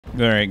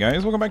Alright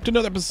guys, welcome back to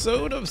another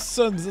episode of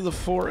Sons of the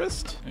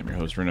Forest. I'm your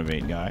host,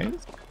 Renovate,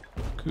 guys.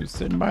 Who's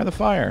sitting by the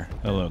fire?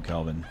 Hello,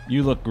 Kelvin.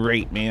 You look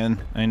great, man.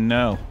 I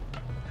know.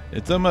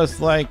 It's almost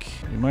like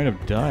you might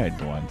have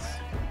died once.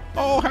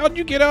 Oh, how'd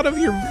you get out of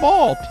your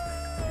vault?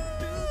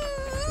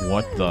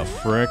 What the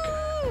frick?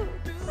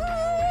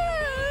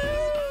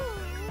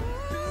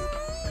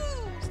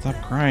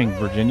 Stop crying,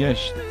 Virginia.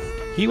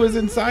 He was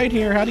inside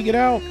here. How'd he get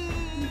out?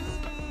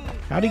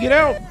 How'd he get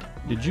out?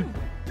 Did you...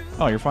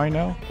 Oh, you're fine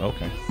now?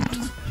 Okay.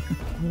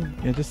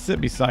 Yeah, just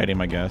sit beside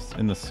him, I guess,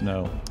 in the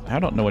snow. I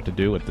don't know what to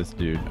do with this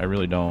dude. I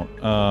really don't.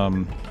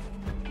 Man,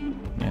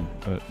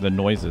 the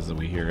noises that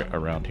we hear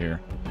around here.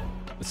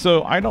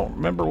 So, I don't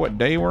remember what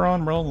day we're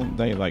on. We're on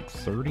day, like,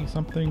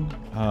 30-something.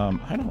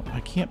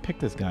 I can't pick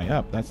this guy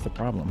up. That's the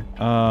problem.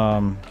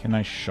 Can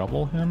I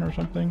shovel him or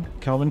something?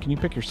 Kelvin, can you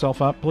pick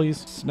yourself up, please?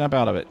 Snap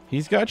out of it.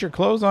 He's got your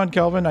clothes on,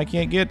 Kelvin. I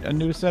can't get a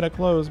new set of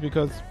clothes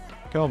because...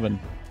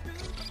 Kelvin.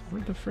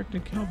 Where the frick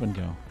did Kelvin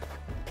go?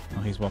 Oh,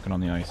 he's walking on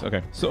the ice.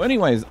 Okay. So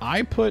anyways,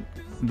 I put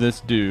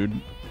this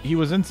dude, he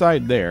was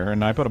inside there,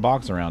 and I put a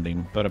box around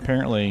him, but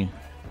apparently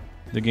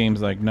the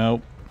game's like,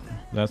 nope,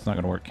 that's not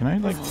going to work. Can I,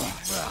 like...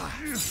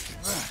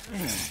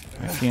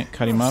 I can't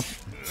cut him up.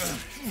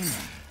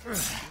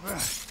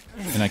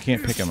 And I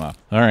can't pick him up.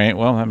 Alright,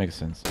 well, that makes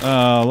sense.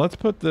 Let's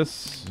put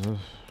this...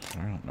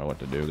 I don't know what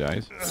to do,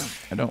 guys.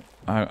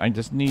 I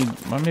just need...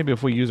 Well, maybe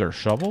if we use our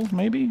shovel,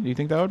 maybe? Do you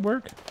think that would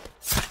work?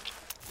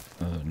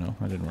 No,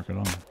 that didn't work at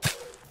all.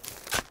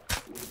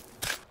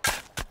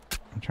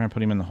 I'm trying to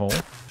put him in the hole.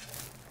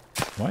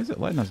 Why is it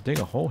letting us dig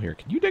a hole here?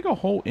 Can you dig a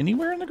hole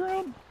anywhere in the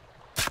ground?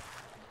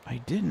 I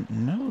didn't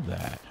know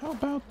that. How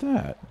about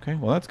that? Okay,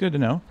 well, that's good to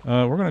know.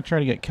 We're going to try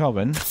to get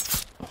Kelvin.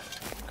 Oh,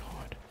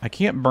 God. I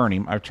can't burn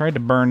him. I've tried to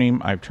burn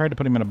him. I've tried to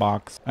put him in a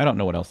box. I don't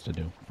know what else to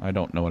do. I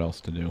don't know what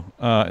else to do.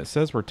 It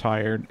says we're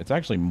tired. It's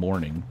actually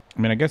morning.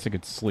 I mean, I guess I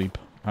could sleep.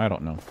 I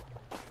don't know.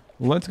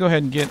 Let's go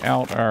ahead and get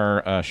out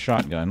our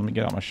shotgun. Let me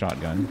get out my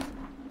shotgun.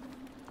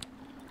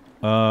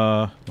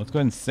 Let's go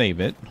ahead and save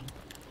it.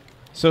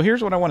 So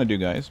here's what I want to do,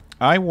 guys.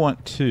 I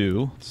want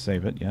to...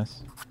 Save it,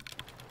 yes.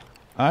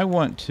 I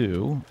want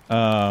to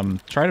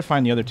try to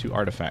find the other two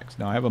artifacts.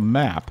 Now, I have a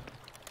map.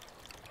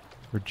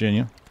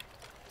 Virginia.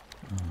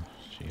 Oh,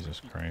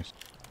 Jesus Christ.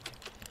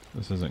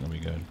 This isn't going to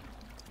be good.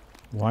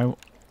 Why...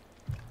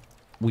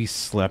 We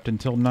slept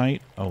until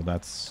night? Oh,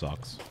 that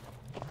sucks.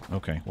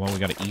 Okay, well, we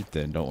gotta eat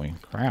then, don't we?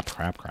 Crap,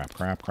 crap, crap,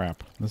 crap,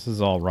 crap. This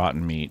is all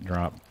rotten meat.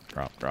 Drop,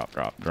 drop, drop,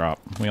 drop, drop.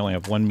 We only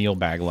have one meal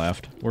bag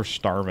left. We're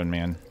starving,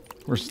 man.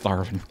 We're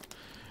starving.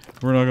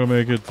 We're not gonna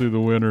make it through the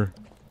winter.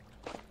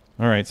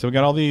 Alright, so we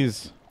got all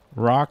these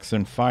rocks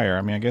and fire.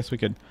 I mean, I guess we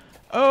could...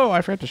 Oh,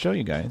 I forgot to show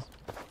you guys.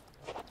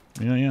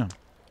 Yeah.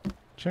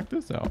 Check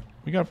this out.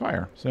 We got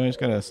fire. So I just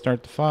gotta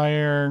start the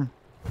fire.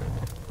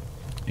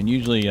 And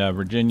usually,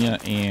 Virginia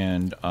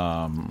and,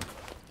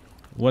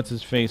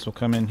 what's-his-face will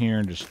come in here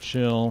and just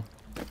chill.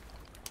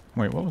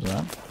 Wait, what was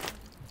that?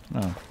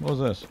 Oh, what was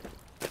this?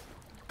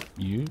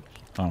 Use?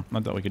 Oh, I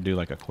thought we could do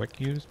like a quick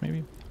use,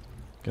 maybe?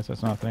 Guess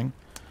that's not a thing.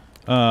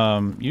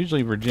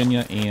 Usually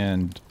Virginia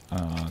and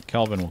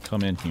Kelvin will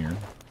come in here.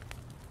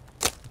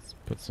 Let's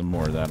put some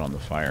more of that on the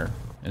fire.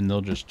 And they'll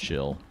just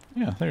chill.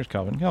 Yeah, there's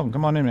Kelvin. Kelvin,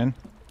 come on in, man.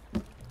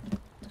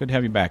 It's good to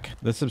have you back.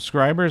 The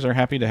subscribers are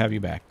happy to have you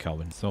back,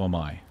 Kelvin. So am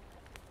I.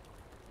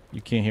 You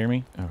can't hear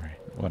me? Alright,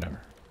 whatever.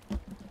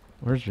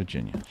 Where's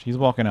Virginia? She's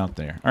walking out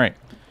there. All right.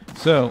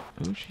 So,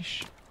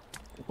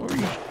 where are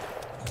you?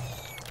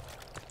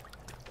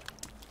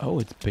 Oh,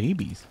 it's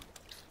babies.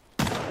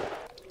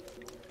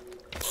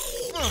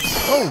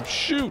 Oh,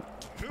 shoot.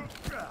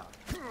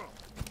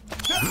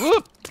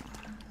 Whoop.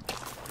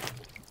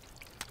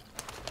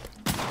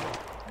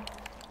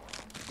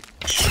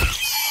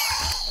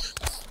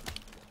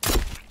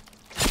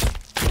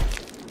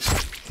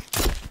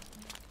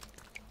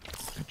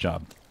 Good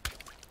job.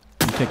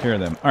 Take care of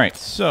them. All right,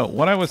 so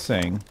what I was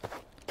saying,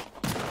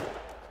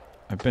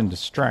 I've been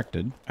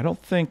distracted. I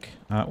don't think,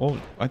 well,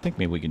 I think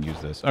maybe we can use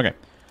this. Okay,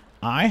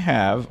 I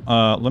have,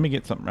 let me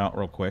get something out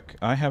real quick.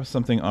 I have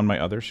something on my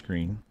other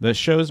screen that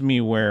shows me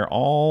where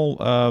all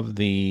of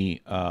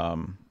the,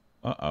 artifact.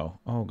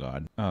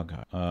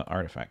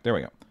 There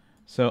we go.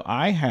 So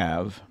I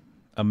have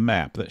a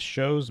map that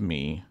shows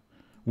me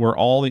where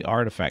all the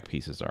artifact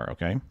pieces are,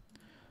 okay?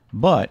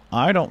 But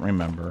I don't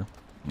remember...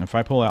 If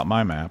I pull out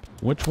my map,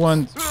 which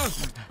ones...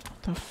 What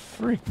the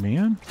freak,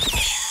 man?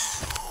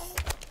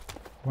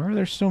 Why are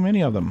there so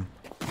many of them?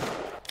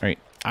 Alright,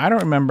 I don't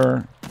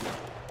remember...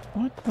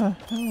 What the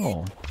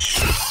hell?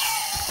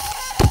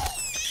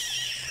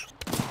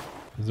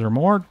 Is there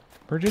more,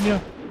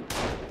 Virginia?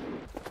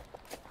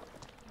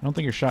 I don't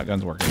think your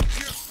shotgun's working.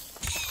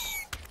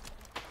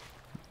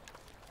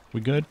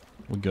 We good?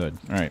 We good.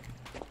 Alright.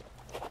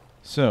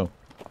 So,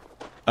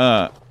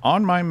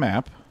 on my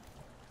map...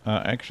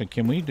 actually,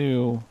 can we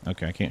do...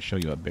 Okay, I can't show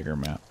you a bigger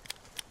map.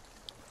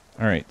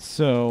 Alright,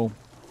 so...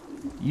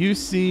 You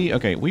see...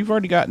 Okay, we've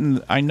already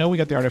gotten... I know we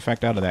got the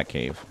artifact out of that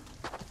cave.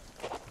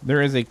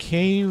 There is a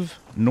cave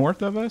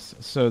north of us.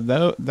 So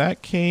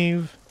that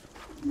cave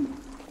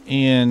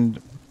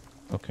And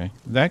okay,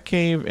 that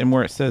cave and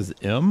where it says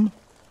M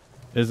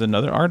is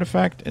another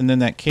artifact, and then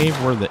that cave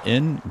where the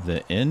N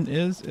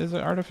is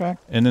an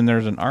artifact, and then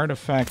there's an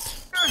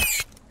artifact.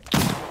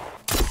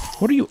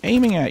 What are you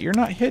aiming at? You're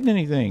not hitting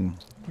anything.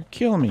 You're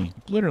killing me,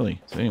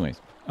 literally. So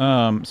anyways,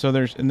 so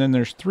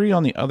there's 3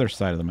 on the other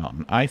side of the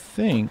mountain. I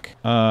think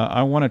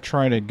I want to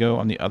try to go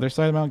on the other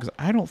side of the mountain because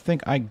I don't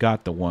think I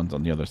got the ones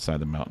on the other side of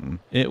the mountain.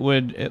 It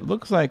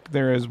looks like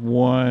there is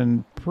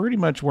one pretty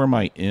much where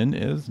my N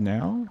is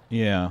now.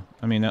 Yeah,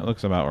 I mean that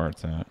looks about where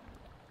it's at.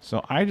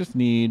 So I just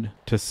need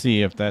to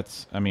see if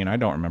that's, I mean, I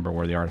don't remember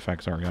where the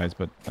artifacts are, guys,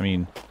 but I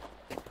mean,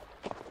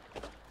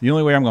 the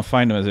only way I'm going to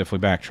find them is if we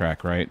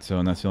backtrack, right? So,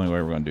 and that's the only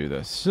way we're going to do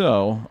this.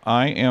 So,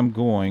 I am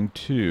going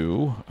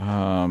to,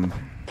 man,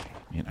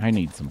 I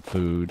need some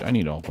food. I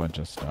need a whole bunch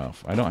of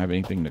stuff. I don't have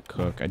anything to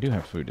cook. I do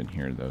have food in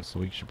here, though,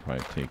 so we should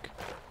probably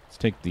let's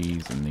take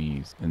these,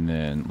 and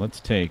then let's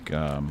take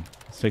some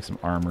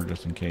armor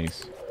just in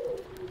case.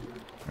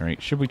 All right,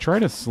 should we try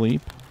to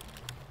sleep?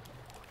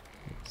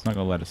 It's not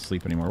going to let us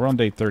sleep anymore. We're on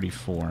day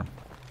 34.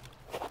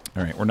 All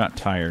right, we're not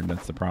tired.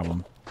 That's the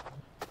problem.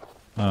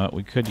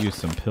 We could use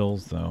some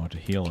pills, though, to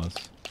heal us.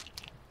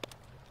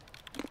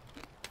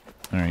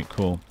 Alright,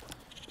 cool.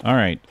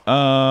 Alright,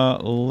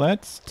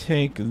 let's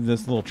take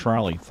this little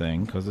trolley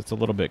thing, because it's a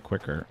little bit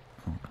quicker.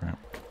 Oh, crap.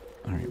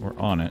 Alright, we're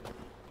on it.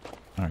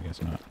 Oh, I guess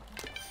not.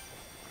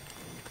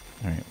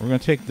 Alright, we're going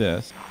to take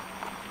this.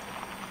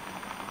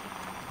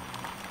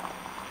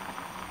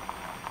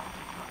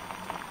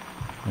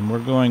 And we're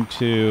going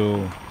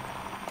to...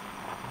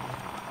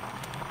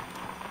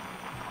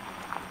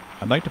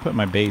 I'd like to put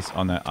my base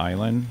on that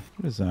island.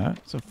 What is that?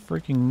 It's a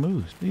freaking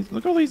moose.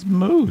 Look at all these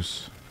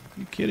moose. Are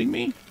you kidding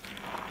me?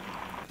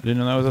 I didn't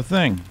know that was a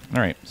thing.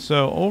 All right,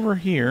 so over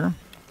here,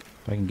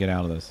 if I can get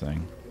out of this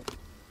thing.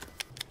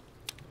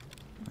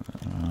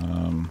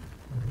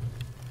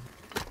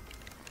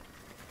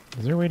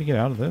 Is there a way to get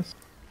out of this?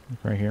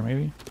 Like right here,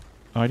 maybe?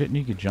 Oh, I didn't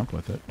need to jump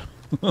with it.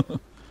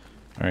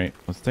 All right,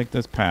 let's take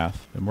this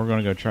path, and we're going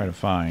to go try to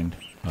find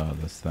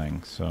this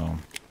thing. So...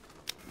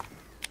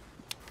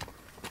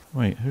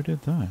 Wait, who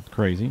did that?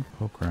 Crazy.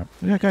 Oh crap.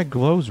 That guy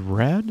glows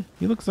red?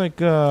 He looks like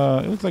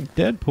it looks like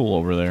Deadpool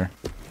over there.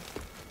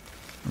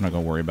 I'm not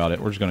gonna worry about it.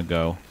 We're just gonna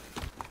go.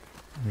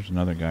 There's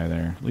another guy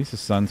there. At least the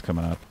sun's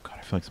coming up. God,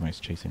 I feel like somebody's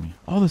chasing me.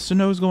 Oh, the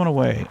snow's going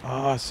away.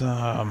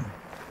 Awesome.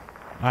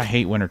 I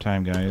hate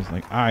wintertime, guys.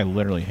 Like, I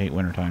literally hate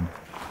wintertime.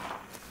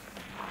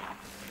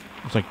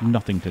 There's like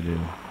nothing to do.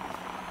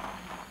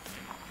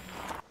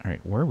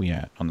 Alright, where are we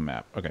at on the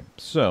map? Okay,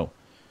 so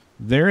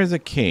there is a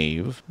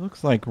cave.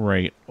 Looks like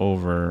right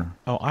over...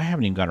 Oh, I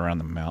haven't even got around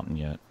the mountain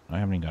yet. Or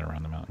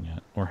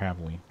have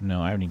we?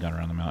 No, I haven't even got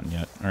around the mountain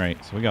yet.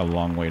 Alright, so we got a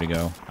long way to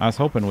go. I was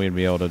hoping we'd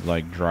be able to,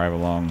 like, drive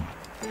along.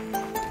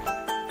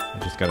 I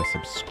just got a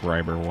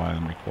subscriber while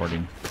I'm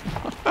recording.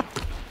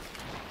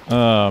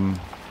 Oh,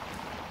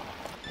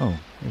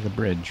 there's a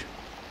bridge.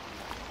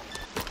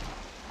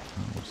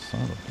 Oh,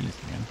 son of a beast,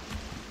 man.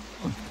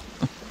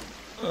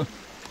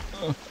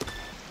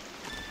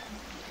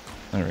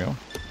 There we go.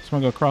 Just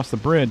want to go across the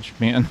bridge,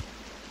 man.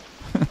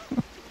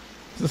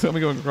 Just let me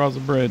go across the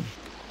bridge.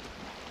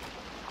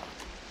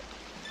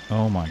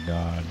 Oh my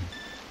god.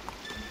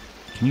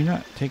 Can you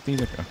not take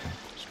these? Okay,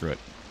 screw it.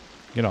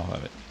 Get off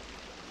of it.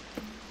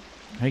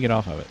 How do you get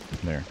off of it?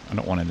 There. I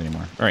don't want it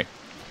anymore. Alright.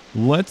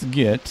 Let's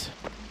get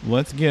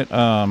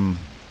my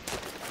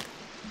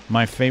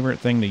favorite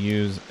thing to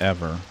use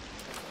ever.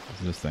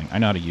 Is this thing. I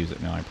know how to use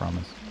it now, I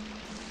promise.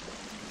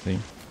 See?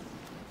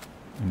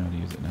 I know how to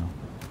use it now.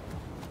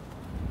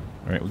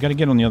 Alright, we gotta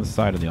get on the other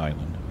side of the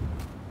island.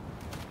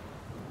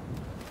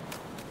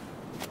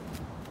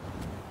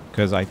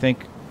 Because I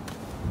think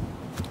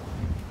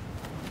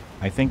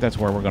that's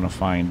where we're gonna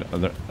find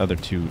other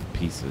two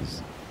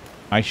pieces.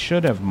 I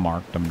should have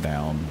marked them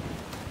down.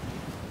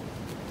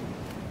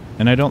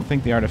 And I don't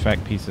think the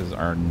artifact pieces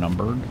are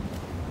numbered.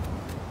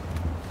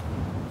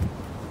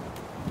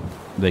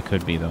 They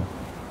could be, though.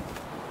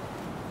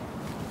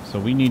 So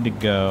we need to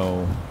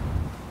go...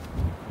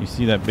 You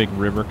see that big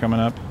river coming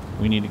up?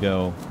 We need to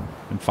go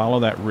and follow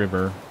that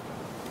river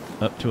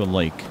up to a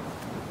lake.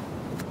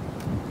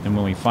 And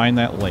when we find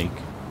that lake,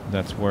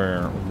 that's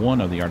where one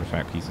of the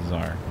artifact pieces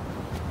are.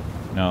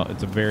 Now,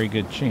 it's a very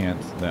good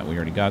chance that we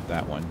already got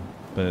that one.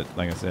 But,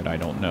 like I said, I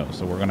don't know.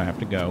 So we're going to have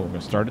to go. We're going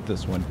to start at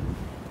this one.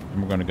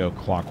 And we're going to go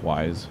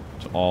clockwise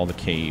to all the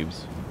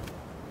caves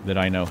that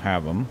I know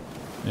have them.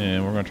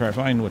 And we're going to try to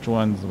find which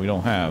ones we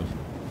don't have.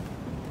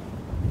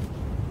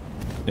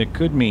 It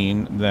could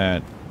mean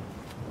that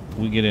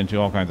we get into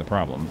all kinds of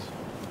problems.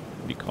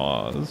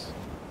 Because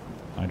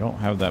I don't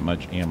have that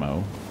much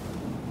ammo.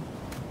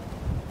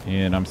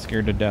 And I'm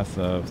scared to death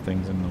of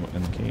things in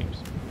the caves.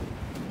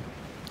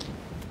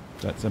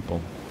 It's that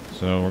simple.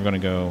 So we're going to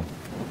go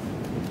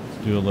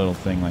do a little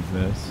thing like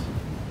this.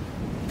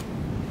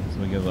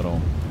 So we get a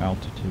little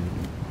altitude.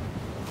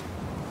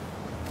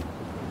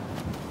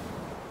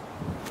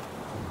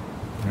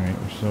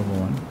 Alright, we're still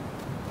going.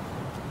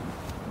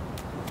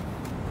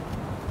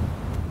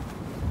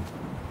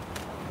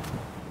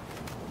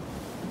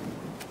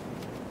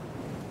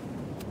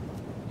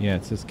 Yeah,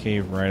 it's this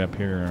cave right up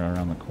here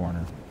around the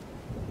corner.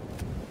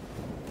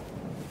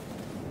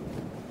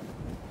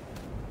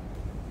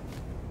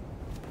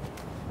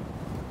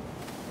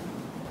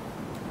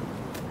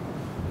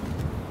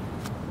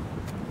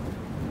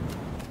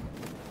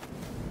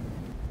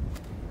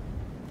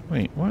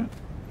 Wait, what?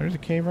 There's a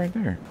cave right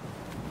there.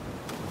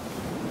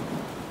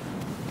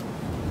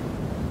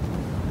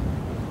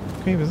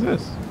 What cave is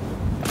this?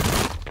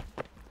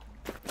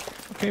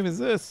 What cave is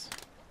this?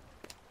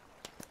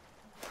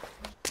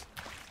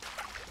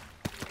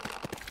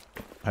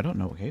 I don't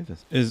know what cave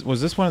this is.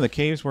 Was this one of the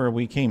caves where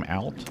we came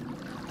out?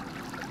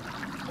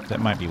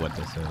 That might be what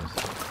this is.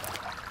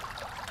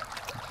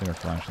 Let's get our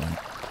flashlight.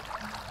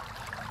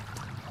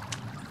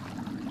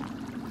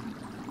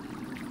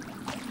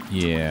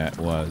 Yeah, it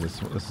was.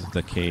 This is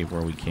the cave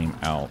where we came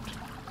out.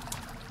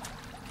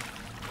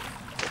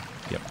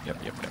 Yep.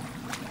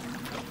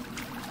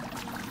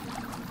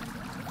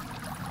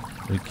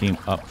 We came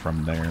up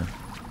from there.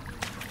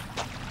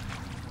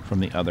 From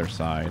the other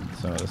side.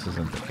 So this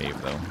isn't the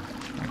cave, though.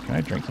 Can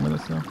I drink some of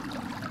this, though?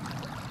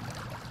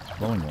 It's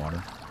flowing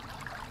water.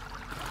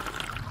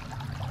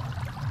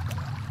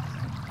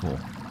 Cool.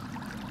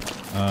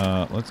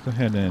 Let's go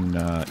ahead and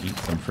eat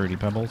some Fruity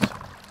Pebbles.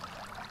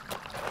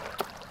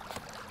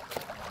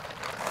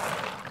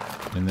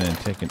 And then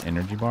take an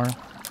energy bar.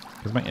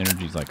 Because my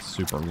energy's like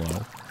super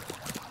low.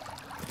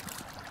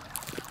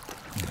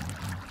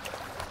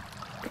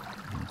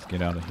 Let's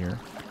get out of here.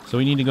 So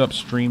we need to go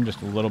upstream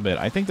just a little bit.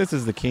 I think this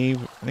is the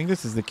cave. I think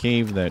this is the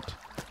cave that...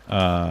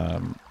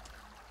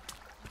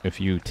 if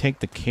you take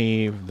the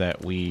cave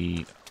that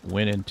we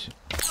went into...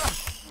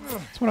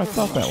 That's what I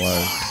thought that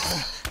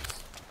was.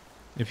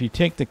 If you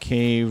take the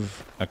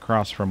cave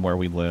across from where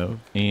we live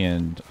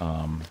and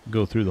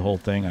go through the whole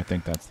thing, I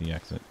think that's the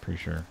exit. Pretty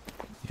sure.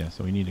 Yeah,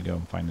 so we need to go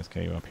and find this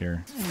cave up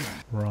here.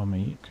 Raw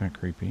meat. Kind of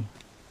creepy.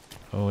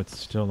 Oh, it's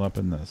still up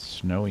in the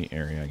snowy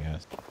area, I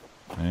guess.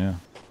 Yeah.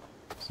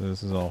 So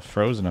this is all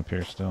frozen up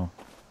here still.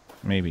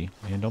 Maybe.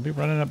 And don't be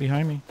running up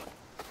behind me.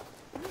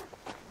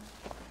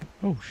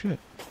 Oh, shit.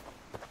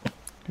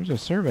 There's a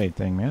survey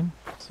thing, man.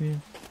 Let's see.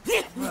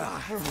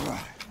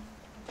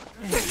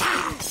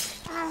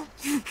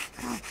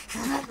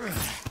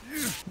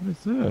 What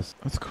is this?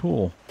 That's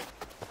cool.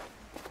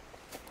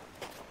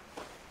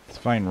 Let's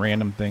find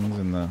random things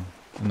in the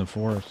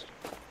forest.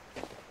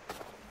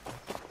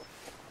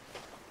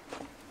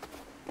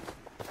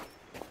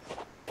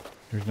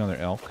 There's another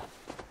elk.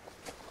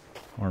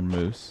 Or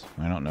moose.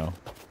 I don't know.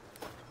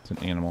 It's an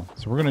animal.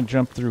 So we're going to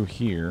jump through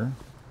here.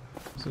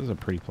 This is a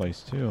pretty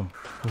place, too.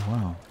 Oh,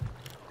 wow.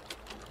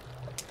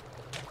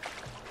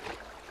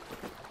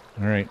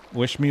 Alright.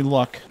 Wish me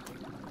luck.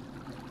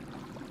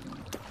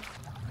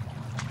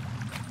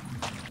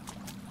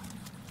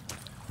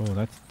 Oh,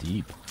 that's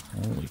deep.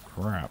 Holy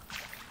crap.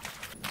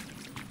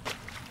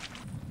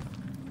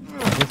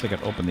 I guess I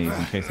could open these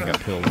in case I got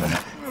pills in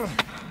it.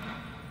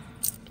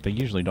 But they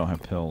usually don't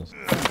have pills.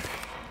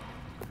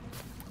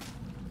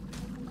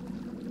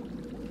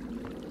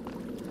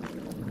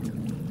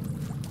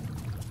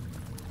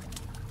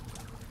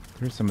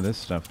 Here's some of this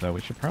stuff, though. We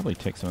should probably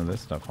take some of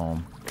this stuff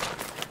home.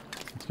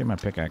 Let's get my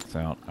pickaxe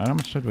out. How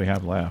much should we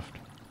have left?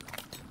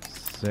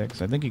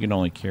 6. I think you can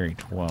only carry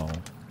 12.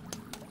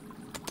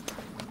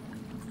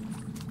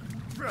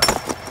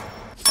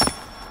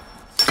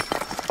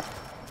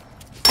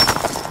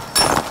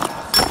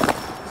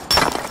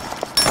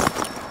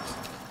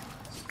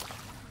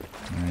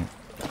 Alright.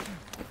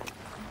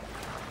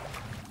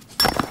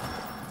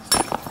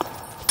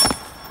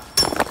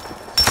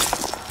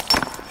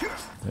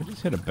 Did I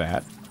just hit a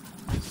bat?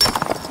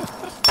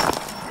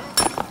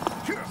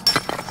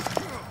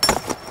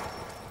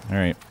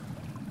 Alright.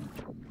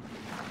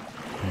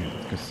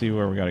 Let's go see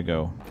where we gotta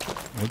go.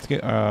 Let's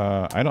get,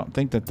 I don't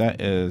think that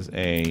is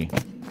a...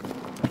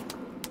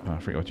 Oh, I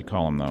forget what you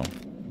call them, though.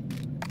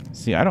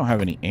 See, I don't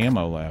have any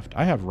ammo left.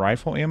 I have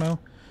rifle ammo.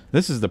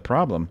 This is the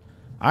problem.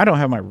 I don't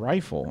have my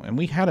rifle, and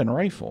we had a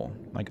rifle.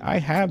 Like, I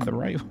have the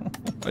rifle.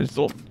 I just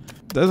don't...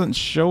 doesn't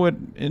show it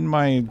in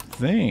my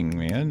thing,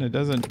 man. It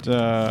doesn't,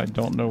 I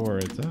don't know where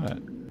it's at.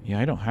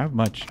 Yeah, I don't have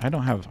much. I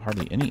don't have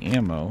hardly any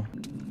ammo.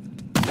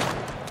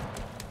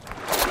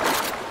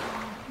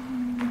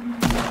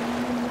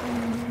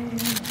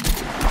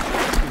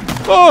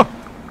 Oh!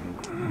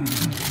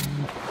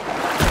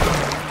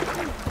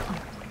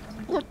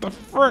 What the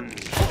frick?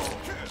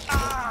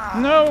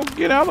 No,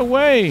 get out of the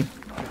way!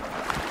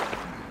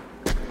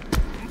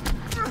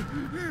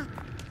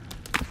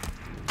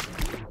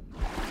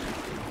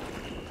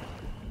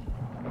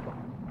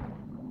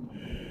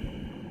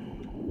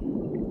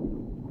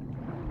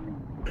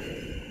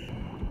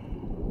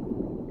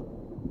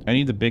 I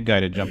need the big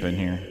guy to jump in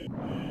here.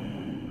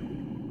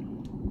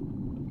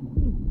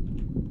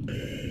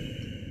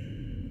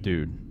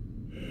 Dude.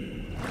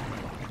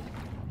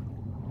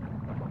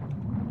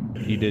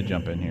 He did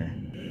jump in here.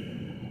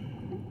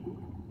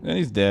 And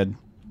he's dead.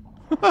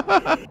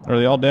 Are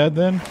they all dead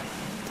then?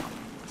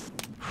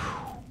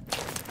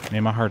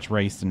 Man, my heart's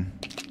racing.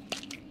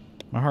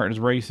 My heart is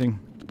racing.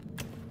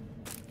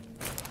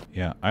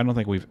 Yeah, I don't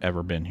think we've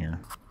ever been here.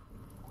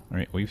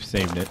 Alright, we've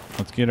saved it.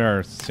 Let's get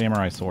our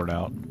samurai sword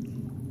out.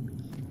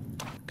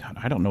 God,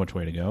 I don't know which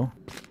way to go.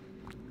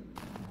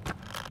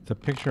 It's a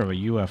picture of a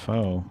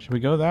UFO. Should we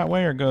go that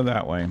way or go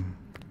that way?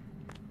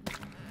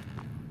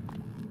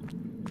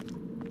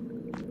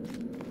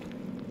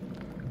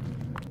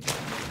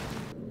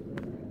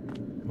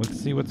 Let's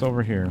see what's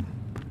over here.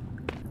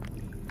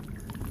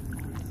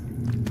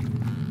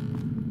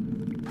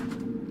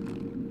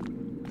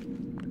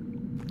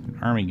 An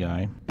army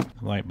guy.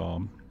 A light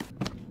bulb.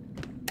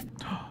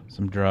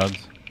 Some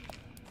drugs.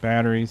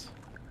 Batteries.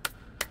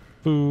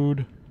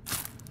 Food.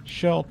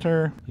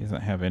 Shelter. He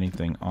doesn't have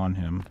anything on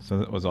him. So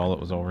that was all that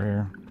was over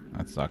here.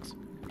 That sucks.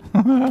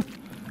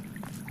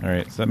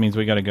 Alright, so that means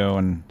we gotta go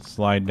and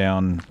slide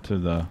down to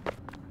the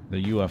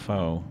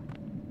UFO.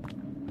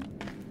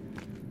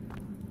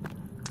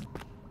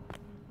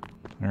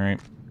 Alright.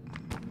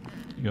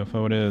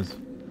 UFO it is.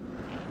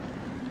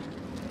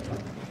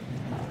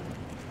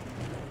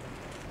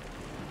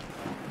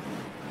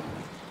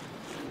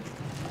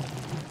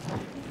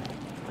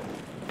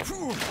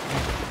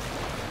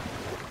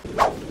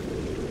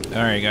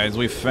 Alright guys,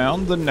 we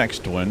found the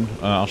next one.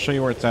 I'll show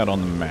you where it's at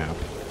on the map.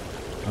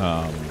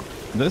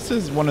 This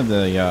is one of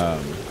the,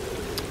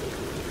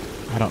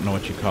 I don't know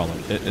what you call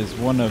it. It is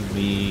one of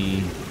the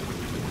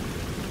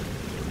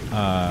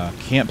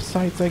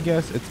campsites, I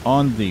guess. It's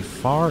on the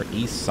far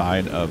east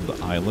side of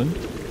the island.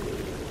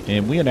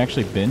 And we had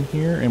actually been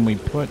here and we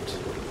put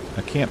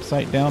a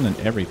campsite down and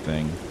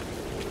everything.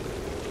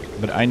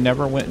 But I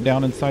never went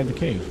down inside the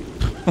cave.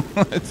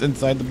 It's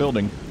inside the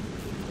building.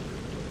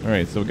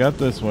 Alright, so we got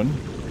this one.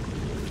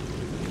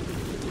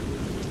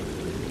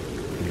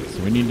 Okay,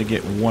 so we need to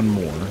get one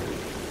more.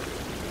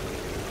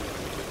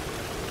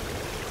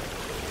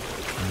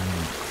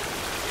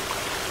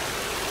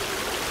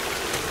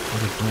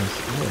 What is this?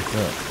 What is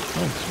that?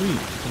 Oh,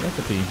 sweet. It's a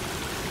recipe.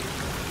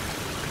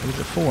 What is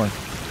it for?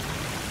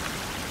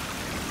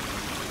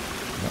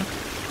 What?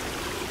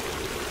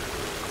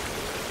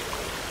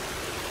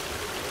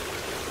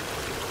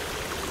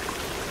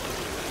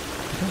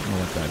 I don't know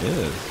what that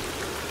is.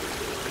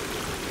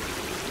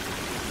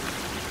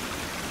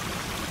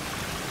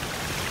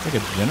 It's like a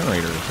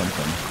generator or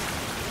something.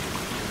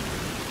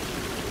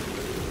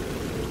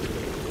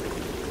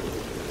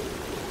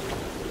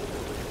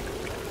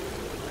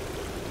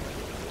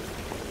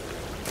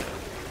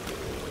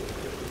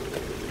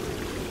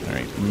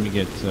 Alright, let me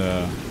get, let's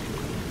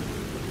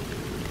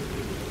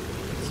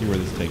see where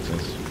this takes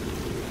us.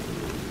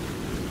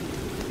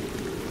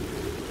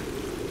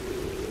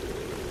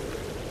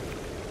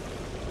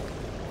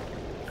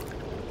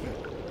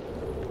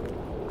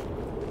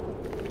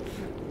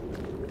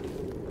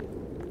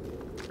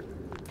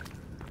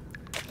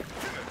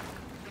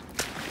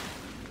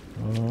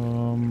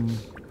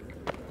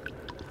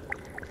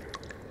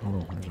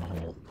 Oh, there's a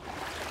hole.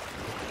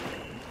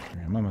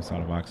 Right, I'm almost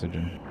out of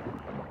oxygen.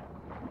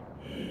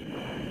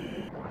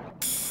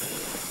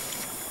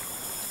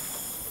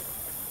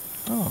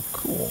 Oh,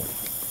 cool.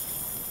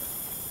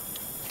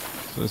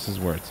 So this is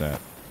where it's at.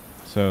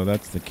 So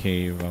that's the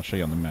cave. I'll show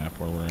you on the map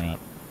where we're at.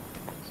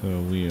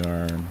 So we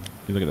are,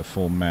 if you look at the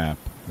full map,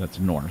 that's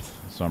north.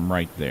 So I'm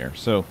right there.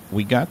 So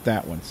we got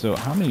that one. So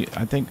how many,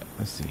 I think,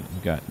 let's see.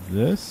 We got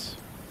this,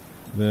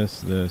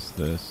 this.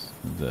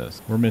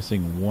 We're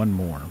missing one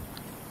more.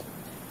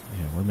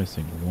 Yeah, we're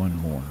missing one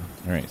more.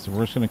 Alright, so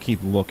we're just going to keep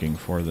looking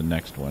for the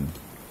next one.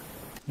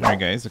 Alright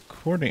guys, it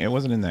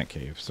wasn't in that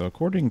cave. So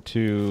according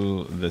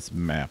to this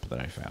map that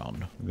I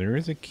found, there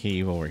is a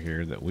cave over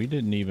here that we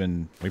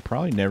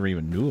probably never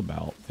even knew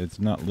about. It's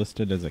not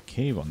listed as a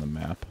cave on the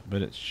map,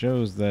 but it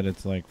shows that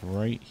it's like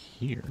right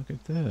here. Look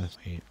at this.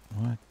 Wait,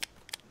 what?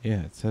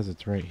 Yeah, it says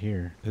it's right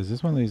here. Is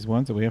this one of these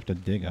ones that we have to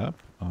dig up?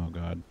 Oh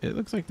god. It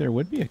looks like there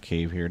would be a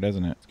cave here,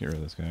 doesn't it? Let's get rid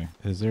of this guy.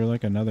 Is there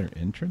like another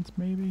entrance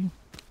maybe?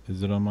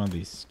 Is it on one of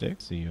these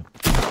sticks? See you.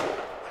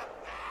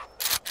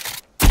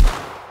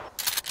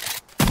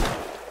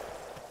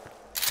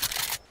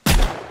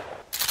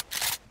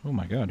 Oh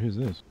my god, who's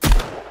this?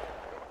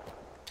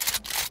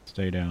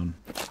 Stay down.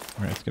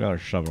 Alright, let's get out our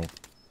shovel.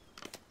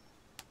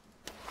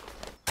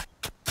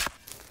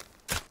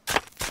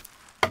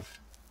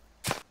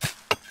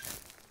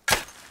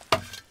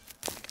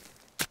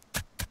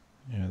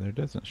 Yeah, there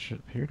doesn't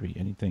appear to be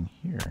anything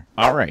here.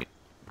 Alright,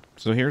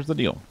 so here's the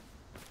deal.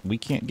 We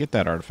can't get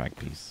that artifact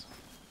piece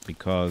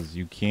because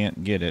you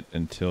can't get it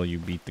until you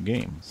beat the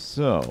game.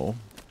 So,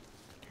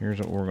 here's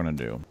what we're going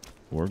to do.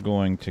 We're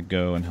going to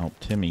go and help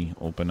Timmy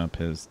open up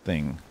his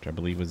thing, which I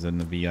believe is in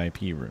the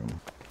VIP room.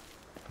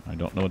 I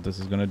don't know what this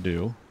is going to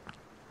do.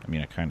 I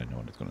mean, I kind of know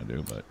what it's going to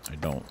do, but I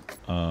don't.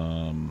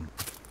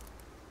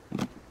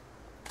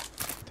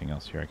 Anything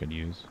else here I could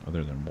use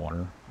other than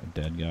water? A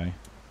dead guy.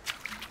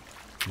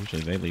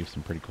 Usually they leave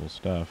some pretty cool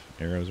stuff.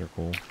 Arrows are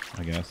cool,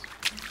 I guess.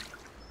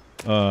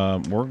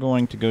 We're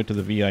going to go to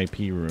the VIP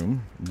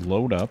room,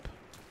 load up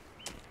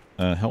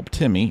help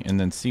Timmy and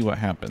then see what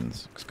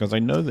happens. Because I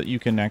know that you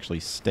can actually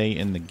stay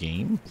in the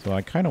game. So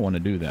I kind of want to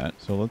do that.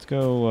 So let's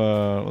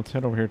go, let's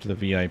head over here to the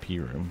VIP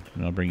room.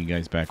 And I'll bring you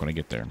guys back when I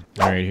get there.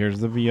 All right, here's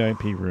the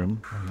VIP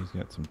room. Oh, he's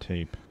got some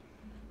tape.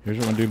 Here's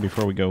what I'm going to do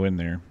before we go in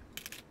there.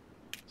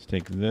 Let's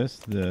take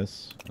this. 1,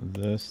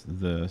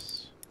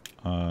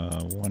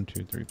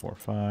 2, 3, 4,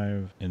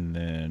 5. And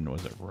then,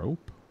 was it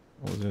rope?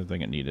 What was the other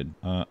thing it needed?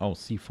 Oh,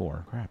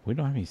 C4. Crap, we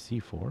don't have any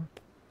C4.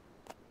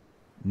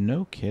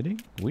 No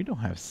kidding? We don't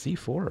have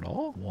C4 at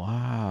all?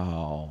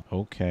 Wow.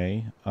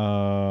 Okay.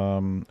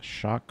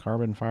 Shock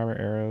carbon fiber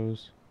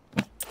arrows.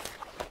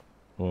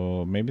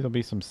 Well, maybe there'll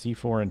be some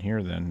C4 in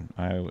here then.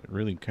 I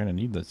really kind of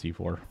need the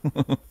C4.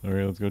 All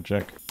right, let's go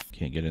check.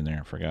 Can't get in there.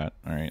 I forgot.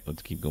 All right,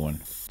 let's keep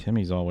going.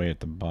 Timmy's all the way at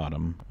the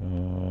bottom.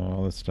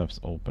 All this stuff's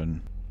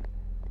open.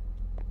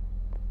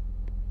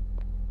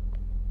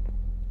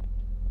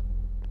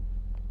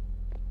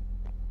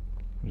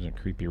 There's a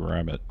creepy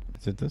rabbit.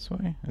 Is it this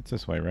way? It's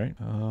this way, right?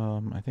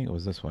 I think it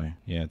was this way.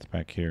 Yeah, it's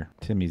back here.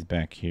 Timmy's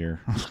back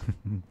here.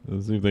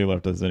 Let's see if they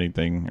left us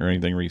anything or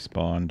anything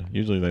respawned.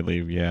 Usually they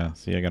leave. Yeah,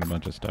 see, I got a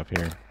bunch of stuff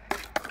here.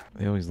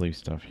 They always leave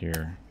stuff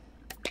here.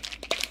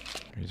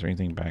 Is there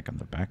anything back on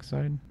the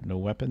backside? No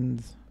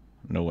weapons?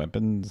 No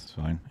weapons.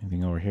 Fine.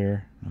 Anything over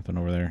here? Nothing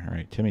over there. All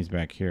right, Timmy's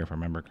back here if I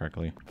remember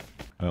correctly.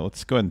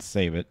 Let's go ahead and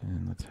save it.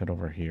 And let's head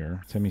over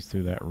here. Timmy's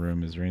through that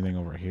room. Is there anything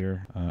over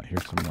here?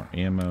 Here's some more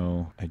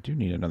ammo. I do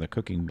need another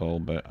cooking bowl,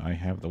 but I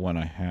have the one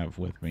I have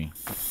with me.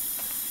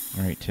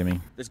 All right,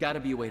 Timmy. There's got to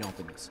be a way to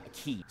open this. A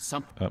key.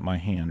 Something. My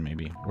hand,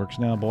 maybe. Works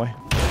now, boy.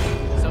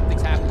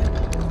 Something's happening.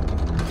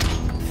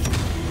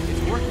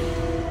 It's working.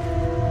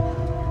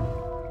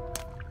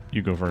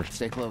 You go first.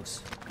 Stay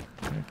close.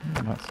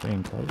 I'm not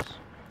staying close.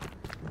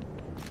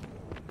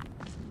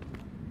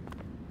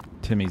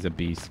 Timmy's a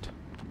beast.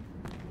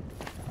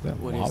 Is that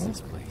what lava? is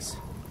this place?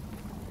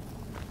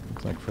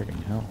 Looks like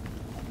freaking hell.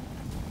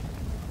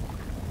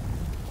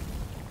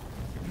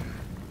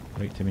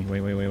 Wait, Timmy.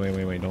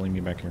 Wait. Don't leave me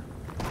back here.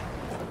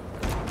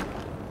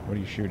 What are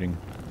you shooting?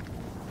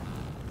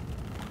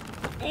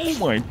 Oh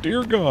my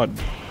dear God.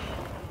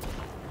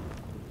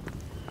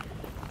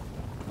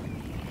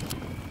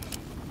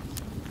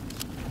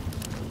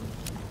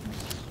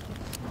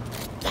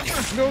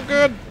 No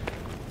good.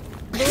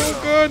 No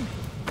good.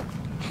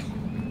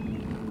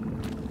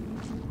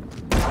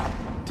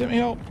 Timmy,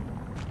 help.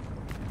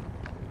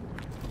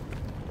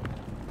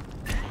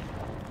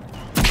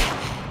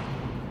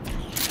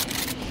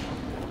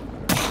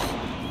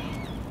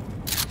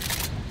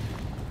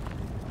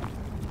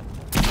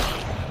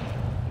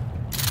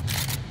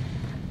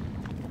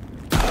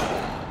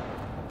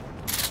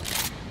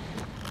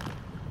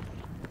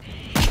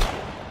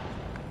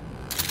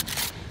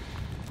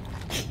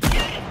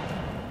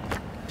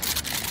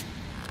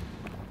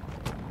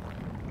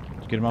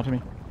 Get him out to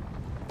me.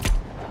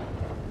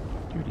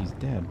 Dude, he's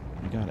dead.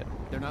 I got it.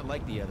 They're not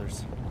like the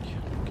others.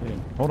 Okay.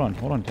 Hold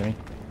on, Timmy.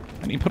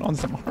 I need to put on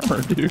some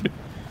armor, dude.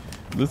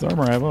 This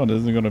armor I have on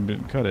isn't gonna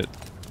cut it.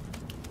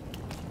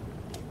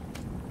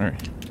 All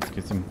right, let's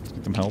get some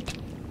help.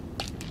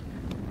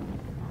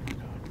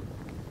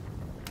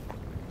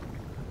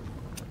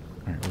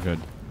 All right, we're good.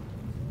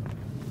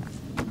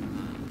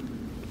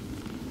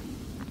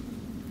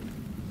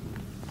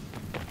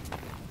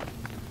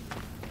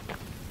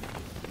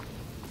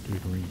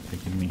 Dude, where are you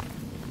taking me?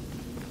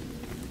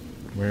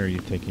 Where are you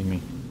taking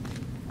me?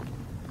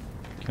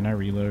 Can I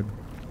reload?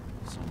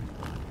 So many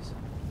bodies.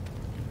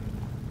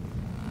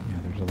 Yeah,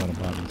 there's a lot of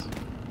bodies.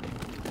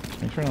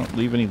 Make sure I don't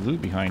leave any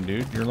loot behind,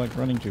 dude. You're like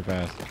running too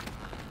fast.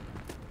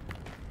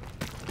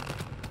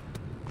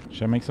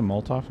 Should I make some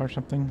Molotov or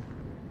something?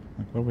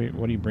 Like,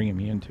 what are you bringing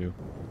me into?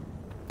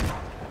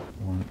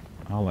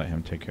 I'll let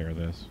him take care of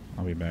this.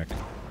 I'll be back.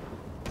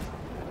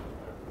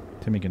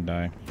 Timmy can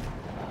die.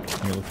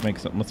 Here,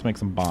 let's make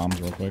some bombs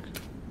real quick.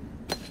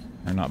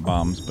 Or not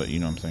bombs, but you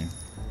know what I'm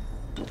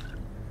saying.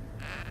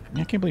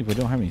 I can't believe we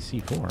don't have any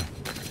C4.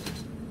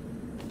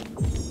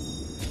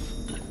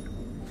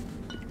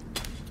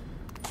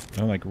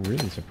 I'm like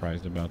really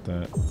surprised about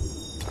that.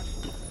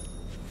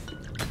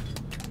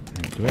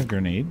 Right, do I have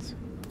grenades?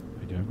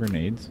 I do have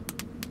grenades.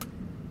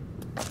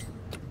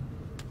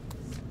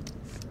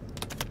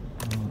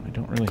 I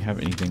don't really have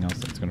anything else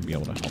that's going to be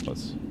able to help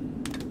us.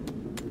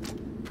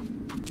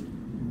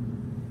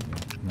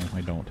 No,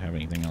 I don't have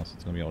anything else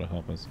that's going to be able to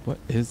help us. What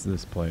is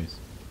this place?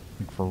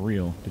 Like, for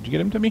real. Did you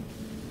get him to me?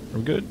 Are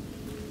we good?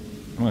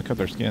 I'm going to cut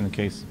their skin in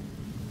case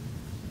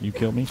you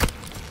kill me. Yep,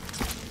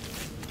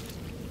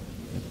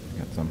 I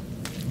got some.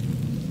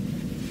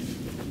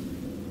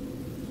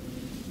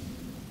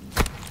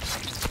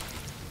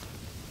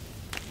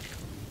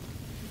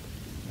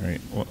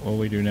 Alright, what will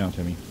we do now,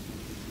 Timmy?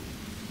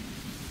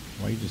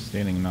 Why are you just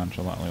standing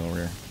nonchalantly over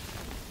here?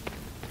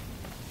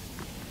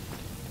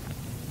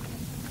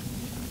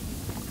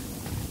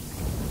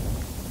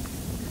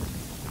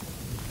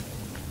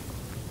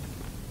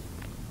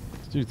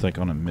 This dude's like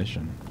on a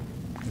mission.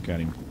 Look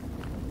at him.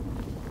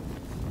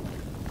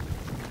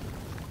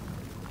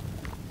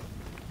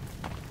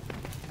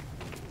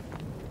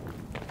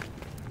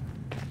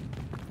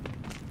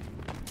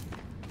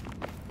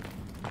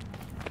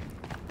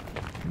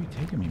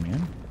 Look at me,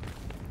 man.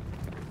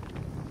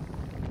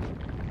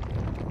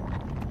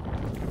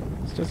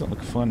 This doesn't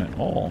look fun at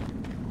all.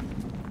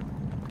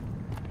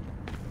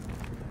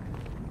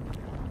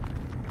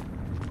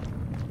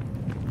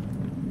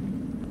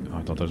 Oh,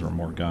 I thought those were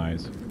more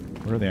guys.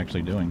 What are they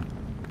actually doing?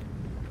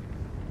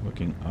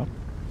 Looking up?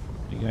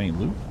 You got any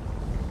loot?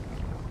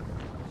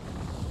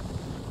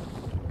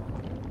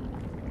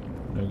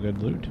 No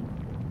good loot.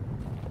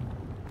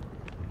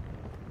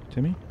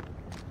 Timmy?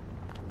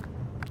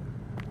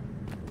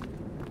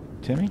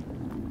 Timmy?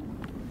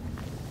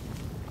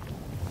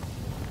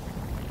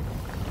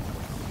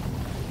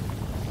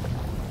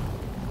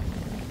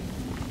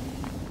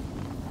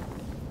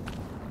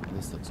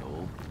 This looks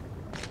old.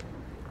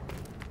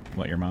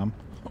 What, your mom?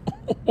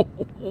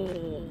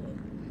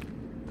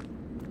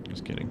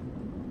 Just kidding.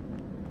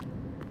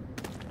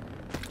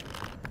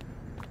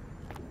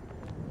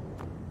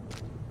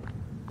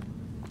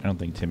 I don't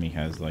think Timmy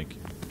has, like,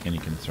 any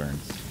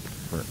concerns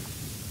for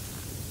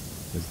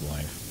his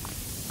life.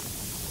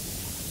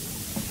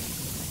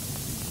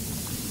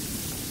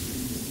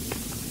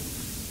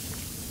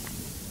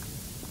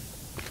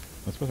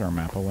 Let's put our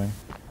map away.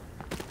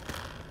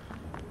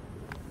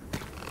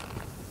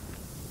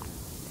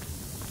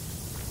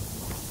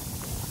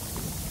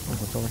 Oh,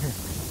 what's over here?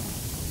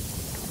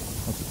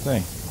 What's it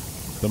say?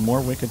 The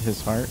more wicked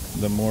his heart,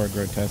 the more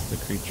grotesque the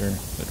creature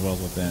that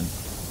dwells within.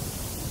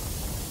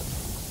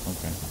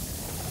 Okay.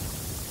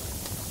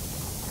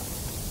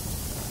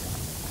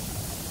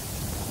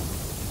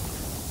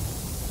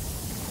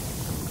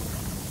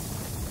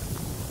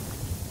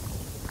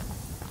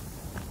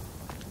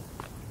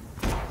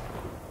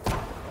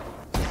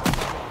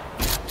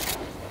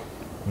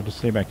 We'll just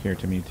stay back here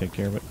till you take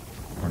care of it,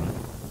 or not.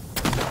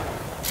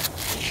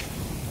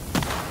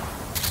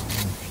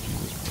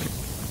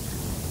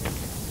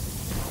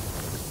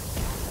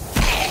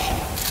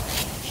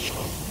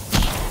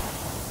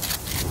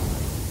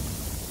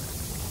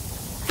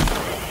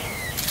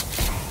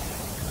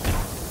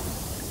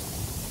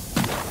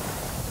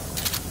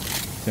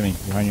 Timmy,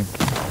 behind you.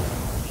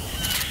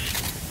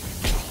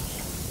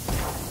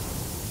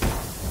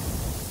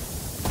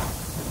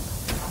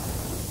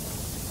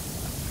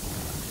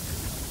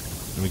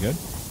 Are we good?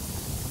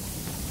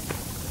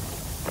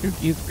 Dude,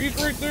 he's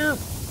right there!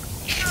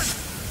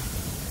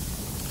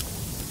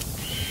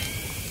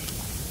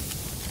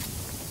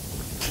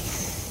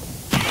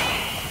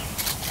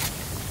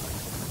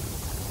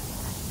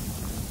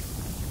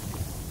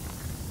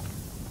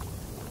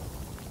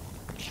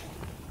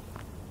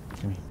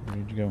 Timmy, where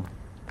did you go?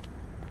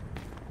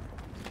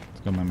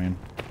 Let's go, my man.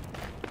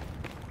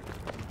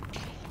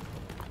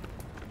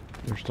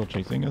 They're still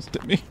chasing us,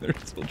 Timmy. They're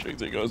still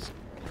chasing us.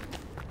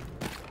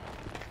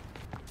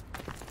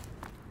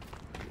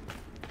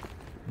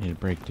 Need a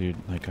break, dude.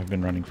 Like, I've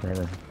been running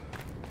forever.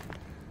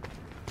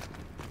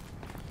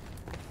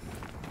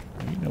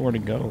 You know where to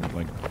go.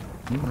 Like,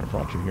 you would have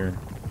brought you here.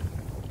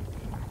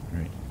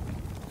 Right.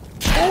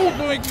 Oh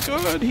my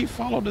god! He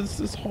followed us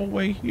this whole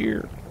way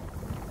here.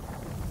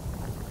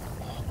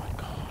 Oh my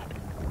god.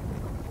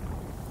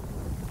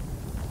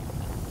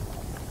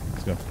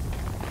 Let's go.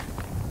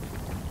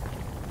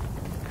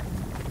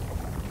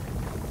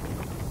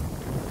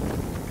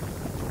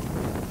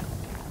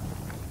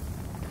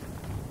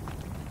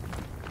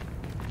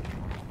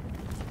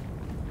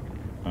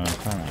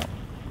 Time out.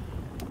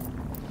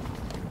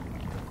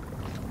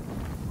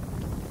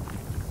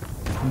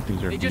 I think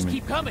these are They just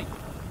keep coming.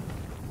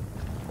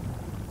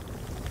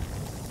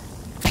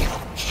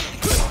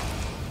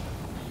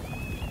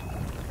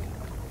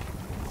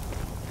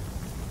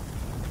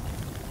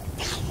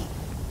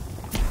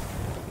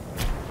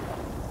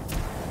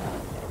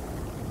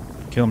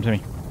 Kill him,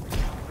 Timmy.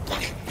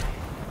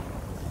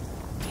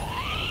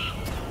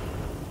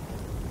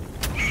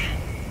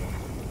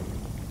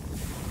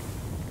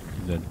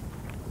 He's dead.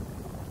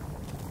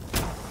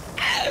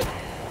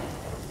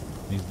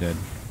 He's dead.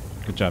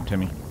 Good job,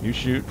 Timmy. You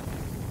shoot,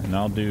 and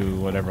I'll do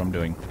whatever I'm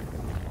doing.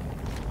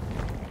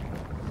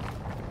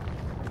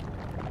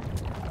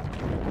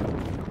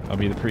 I'll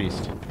be the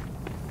priest.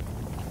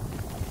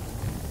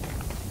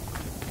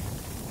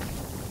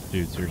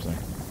 Dude, seriously.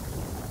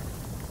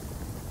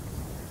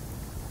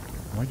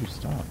 Why'd you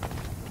stop?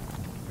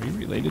 Are you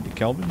related to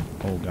Kelvin?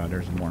 Oh god,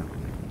 there's more.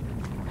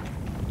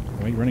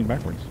 Why are you running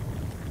backwards?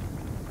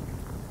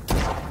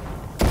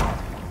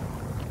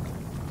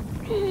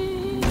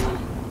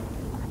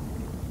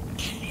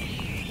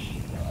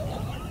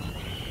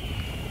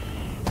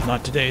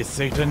 Not today,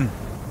 Satan.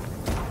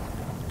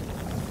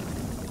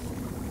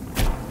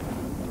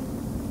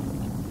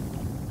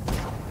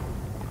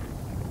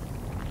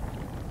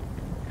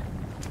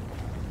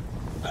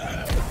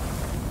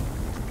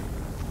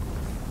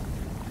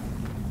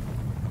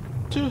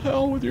 To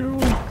hell with you.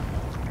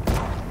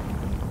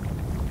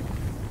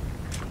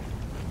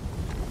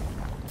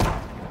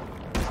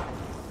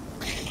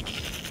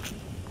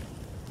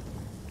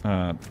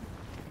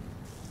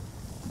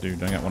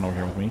 Dude, I got one over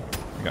here with me.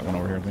 I got one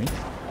over here with me.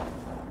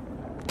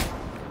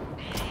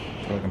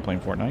 So I can play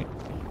Fortnite.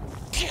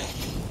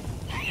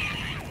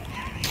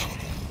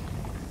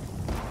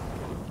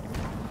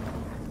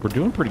 We're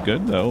doing pretty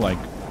good, though. Like,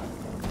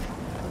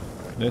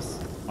 this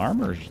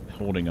armor's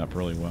holding up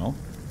really well.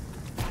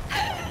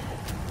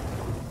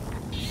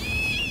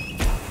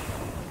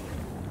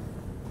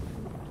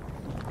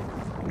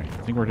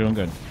 I think we're doing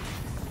good.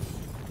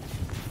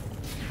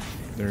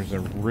 There's a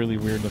really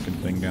weird looking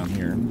thing down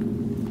here.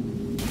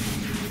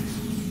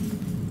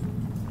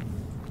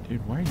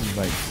 Dude, why are you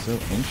like so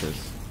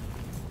anxious?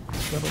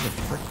 Settle the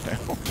frick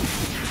down.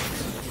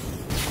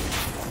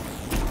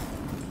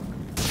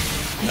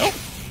 Nope.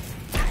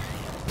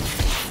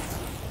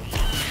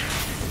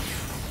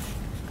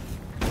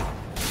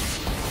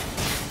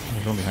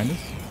 There's one behind us.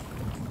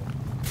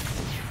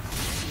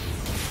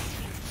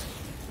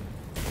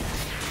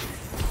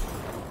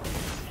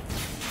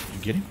 Did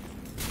you get him?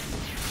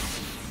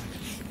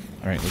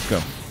 Alright, let's go.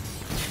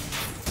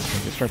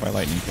 Don't get struck by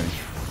lightning, okay?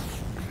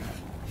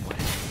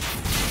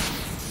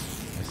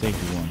 I saved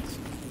you once.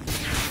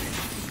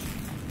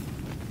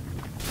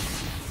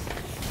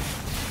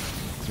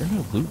 Is there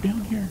no loot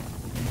down here?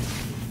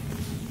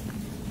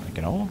 Like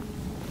at all?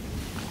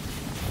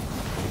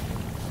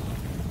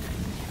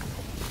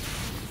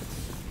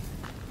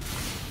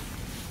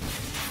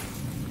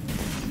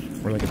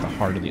 We're like at the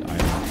heart of the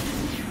island.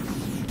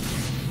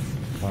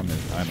 Problem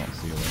is, I don't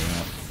see a way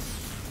out.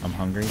 I'm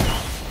hungry.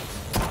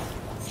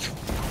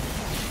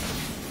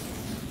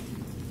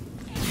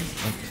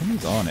 Like,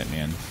 Timmy's on it,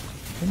 man.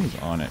 Timmy's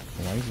on it.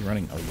 Why is he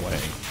running away?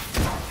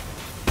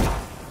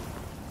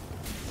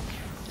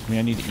 I mean,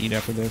 I need to eat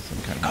after this.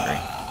 I'm kind of hungry.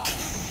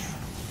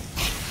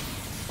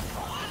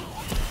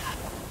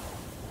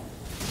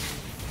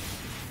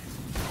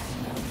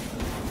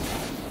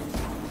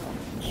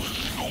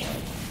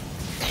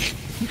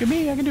 Look at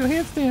me, I can do a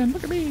handstand.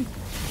 Look at me.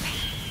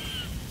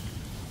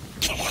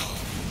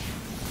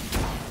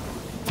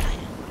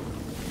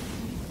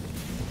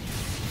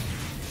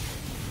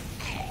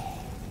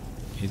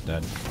 He's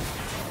dead.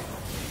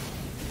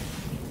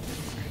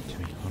 Alright,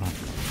 Timmy, hold on.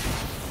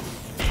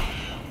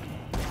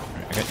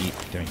 Alright, I gotta eat.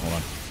 Timmy, hold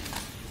on.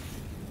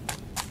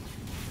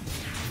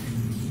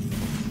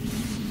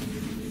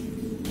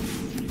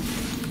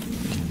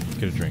 Let's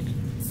get a drink.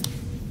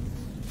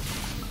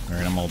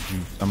 Alright, I'm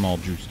all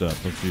juiced up.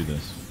 Let's do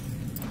this.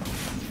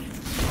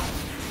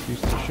 He's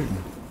still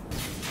shooting.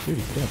 Dude,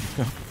 he's dead. Let's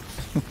go.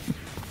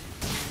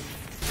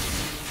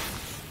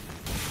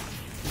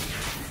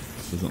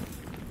 This doesn't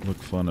look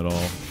fun at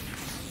all.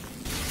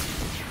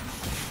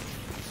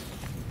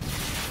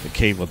 The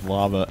cave with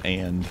lava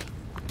and...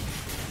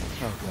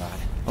 Oh god.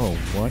 Oh,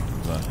 what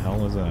the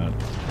hell is that?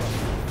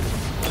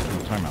 Oh,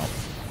 time out.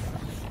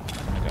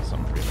 I got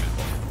something pretty bad.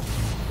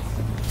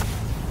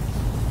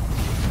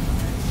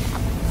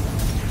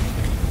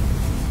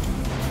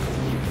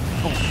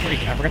 Oh,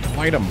 freak, I forgot to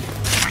light him.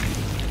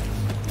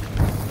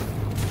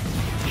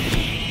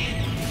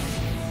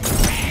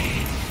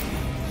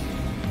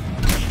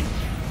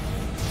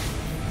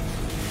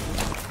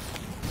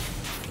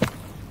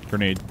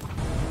 Grenade.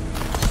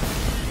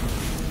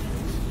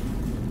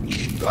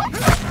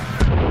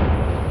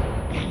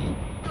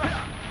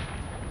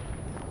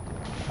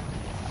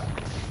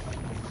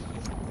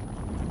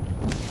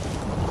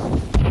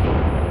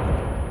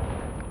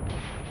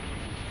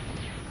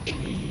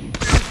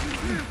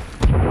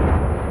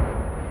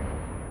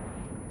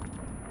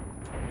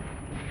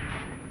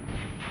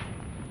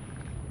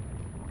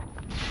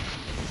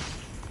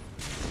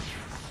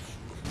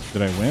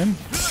 Did I win?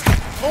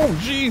 Oh,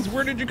 jeez,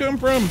 where did you come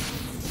from?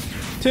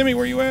 Timmy,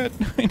 where you at?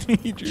 I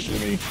need you,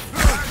 Timmy.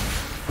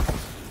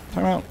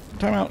 Time out,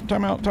 time out,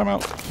 time out, time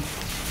out.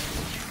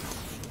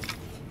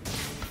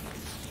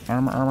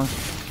 Armor, armor.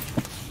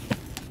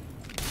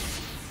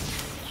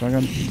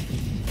 Shotgun.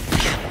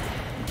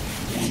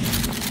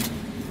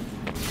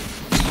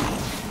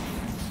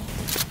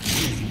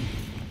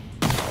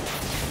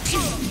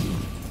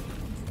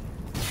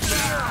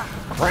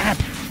 Crap!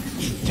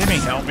 Timmy,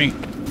 help me!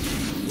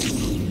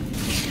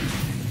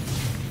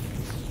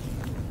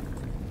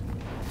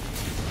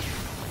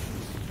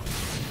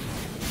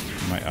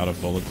 Am I out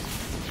of bullets?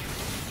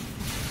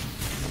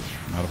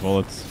 I'm out of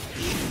bullets.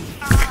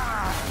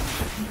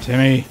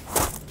 Timmy!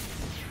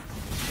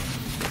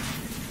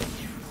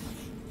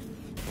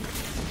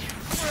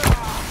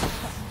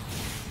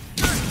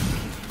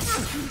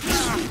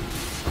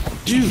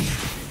 Dude!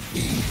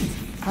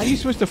 How are you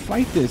supposed to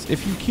fight this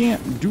if you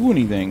can't do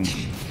anything?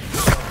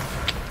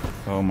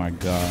 Oh my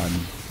god.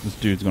 This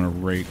dude's gonna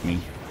rape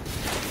me.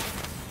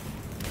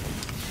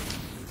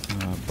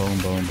 Bone,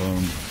 bone,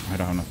 bone. I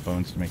don't have enough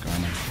bones to make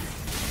armor.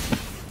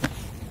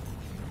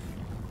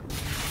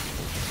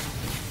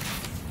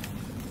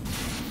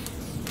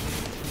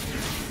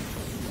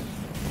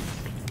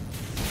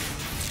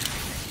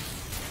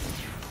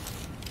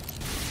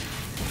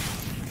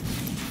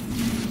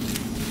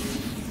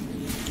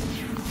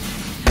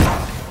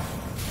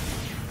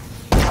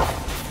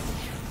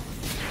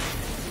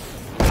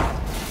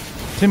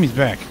 Timmy's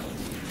back.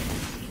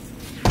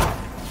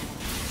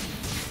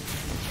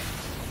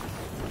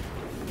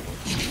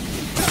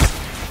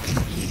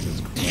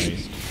 Jesus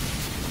Christ.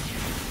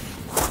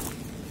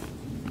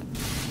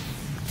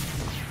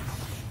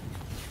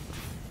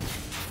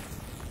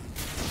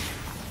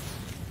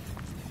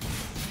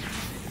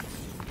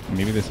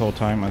 Maybe this whole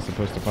time I'm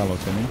supposed to follow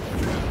Timmy.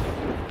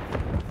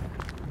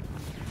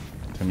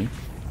 Timmy.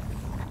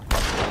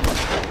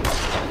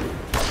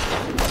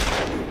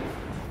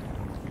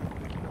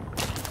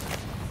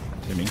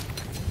 Timmy.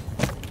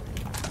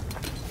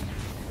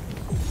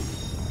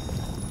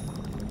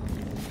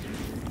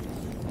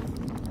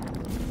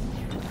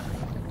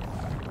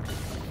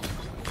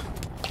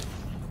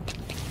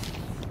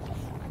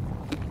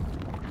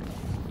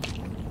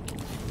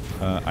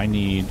 I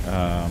need,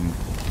 1,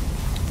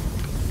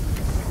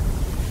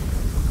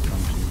 2, 3,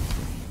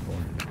 4.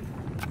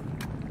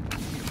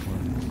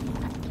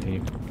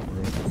 Tape,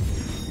 rope,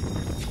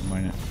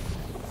 combine it.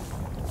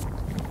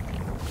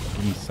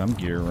 Give me some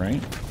gear,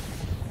 right?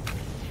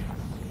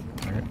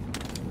 Alright.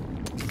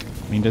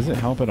 I mean, does it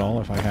help at all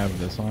if I have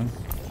this on?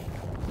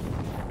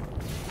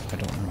 I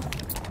don't know.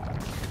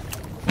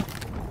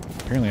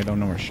 Apparently I don't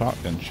know where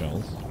shotgun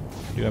shells.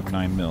 I do have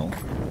 9mm.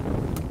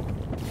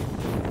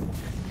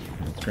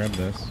 Let's grab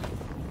this.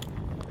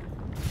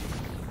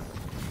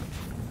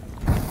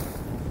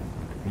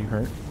 Are you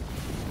hurt?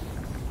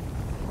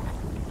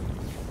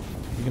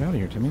 Get out of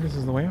here, Timmy. This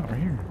is the way out, right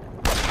here.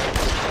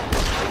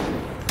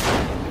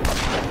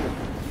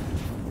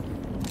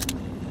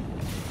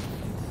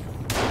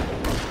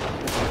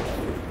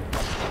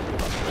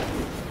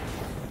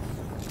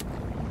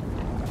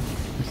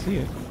 I see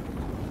it.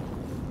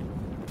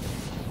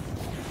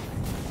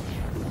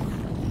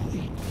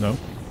 No.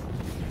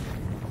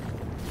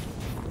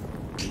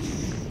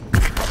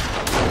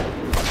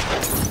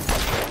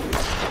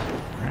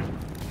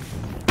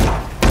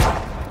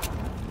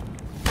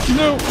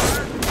 No!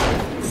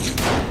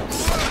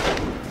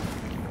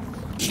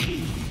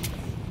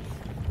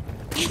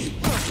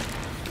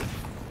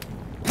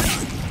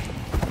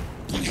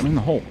 I'm in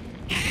the hole.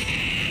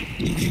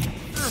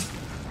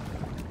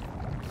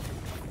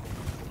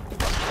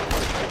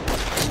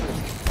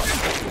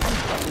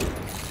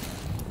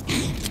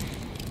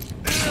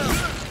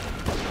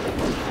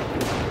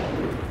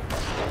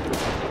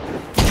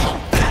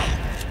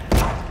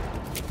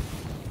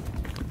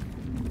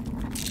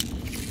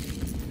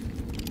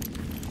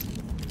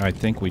 I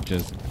think we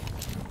just,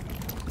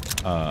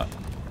 I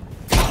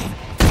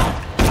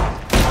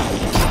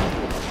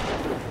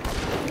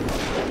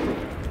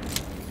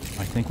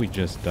think we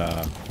just,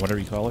 whatever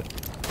you call it,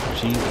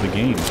 cheese the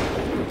game.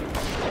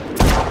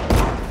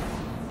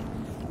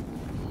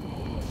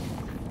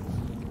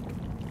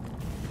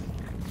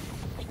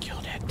 We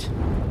killed it.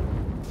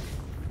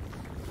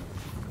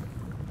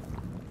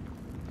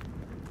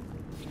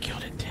 We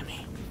killed it,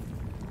 Timmy.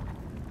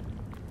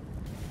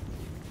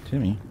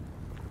 Timmy?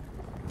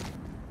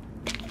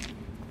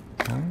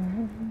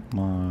 Oh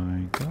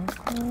my god.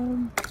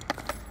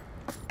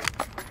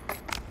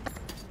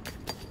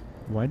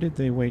 Why did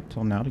they wait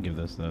till now to give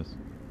us this?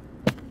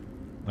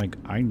 Like,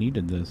 I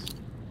needed this.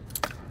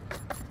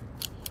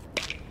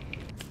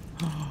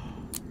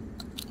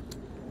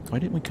 Why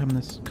didn't we come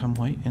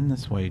right in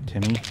this way,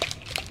 Timmy?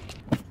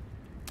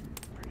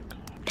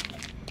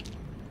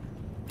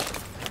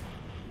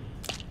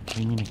 What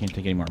do you mean I can't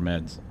take any more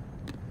meds?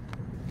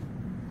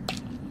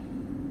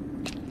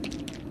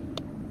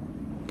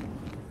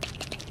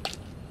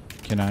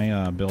 Can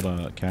I build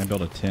a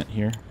tent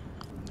here?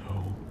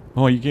 Oh.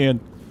 Oh, you can.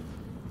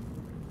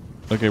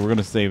 Okay, we're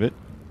gonna save it.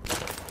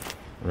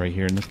 Right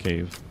here in this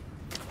cave.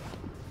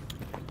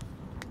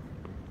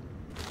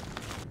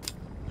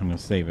 I'm gonna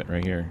save it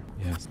right here.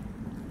 Yes.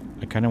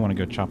 I kinda wanna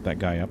go chop that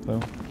guy up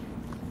though.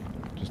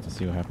 Just to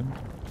see what happens.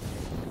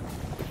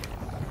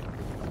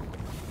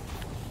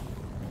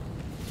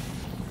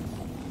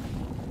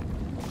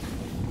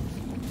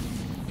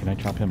 Can I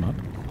chop him up?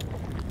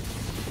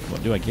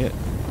 What do I get?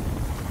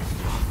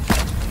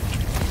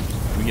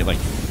 We get like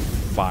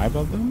 5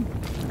 of them?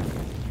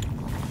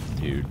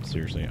 Dude,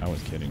 seriously, I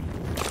was kidding.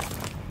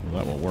 Well,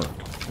 that will work,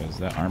 because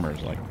that armor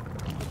is like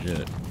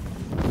legit.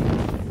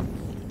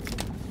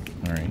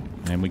 Alright,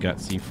 and we got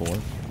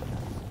C4.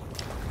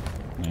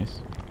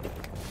 Nice.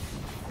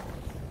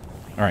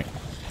 Alright.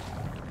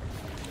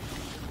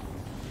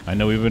 I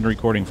know we've been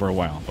recording for a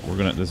while, but we're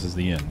gonna, this is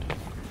the end.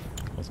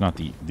 Well, it's not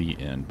the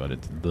end, but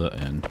it's the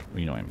end.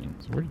 You know what I mean.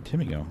 So where did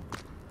Timmy go?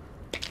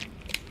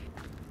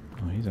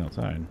 Oh, he's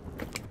outside.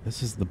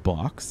 This is the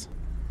box.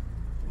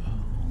 Oh,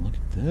 look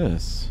at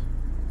this.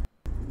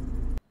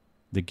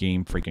 The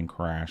game freaking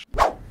crashed.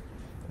 Alright,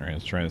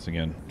 let's try this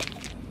again.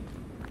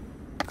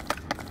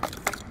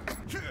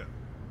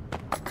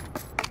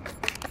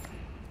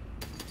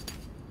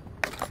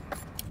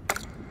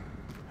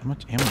 How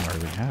much ammo do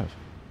we have?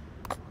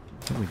 I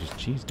think we just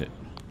cheesed it.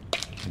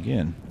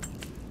 Again.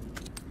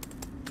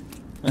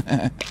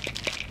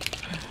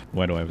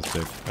 Why do I have a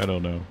stick? I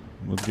don't know.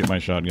 Let's get my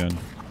shotgun.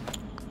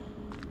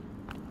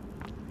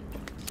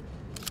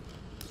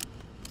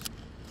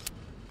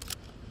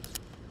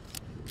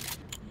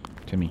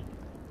 Timmy.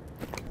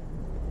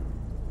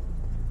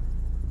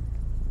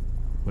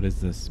 What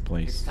is this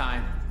place? It's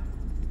time.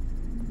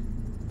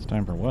 It's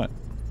time for what?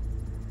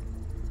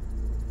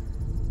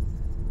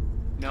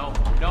 No,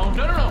 no,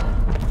 no, no, no!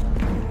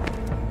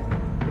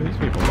 Who are these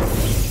people?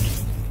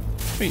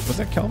 Wait, was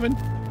that Kelvin?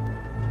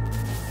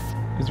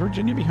 Is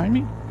Virginia behind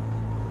me?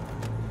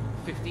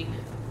 15,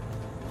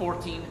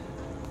 14,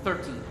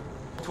 13,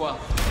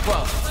 12,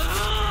 12.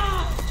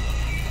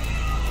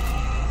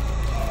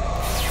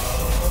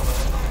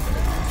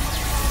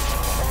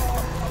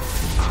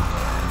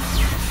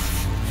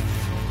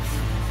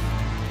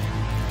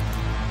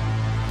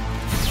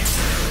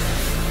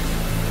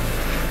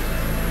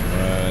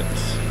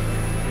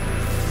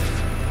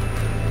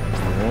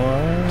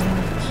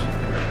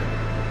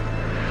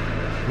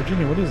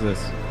 Virginia, what is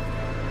this?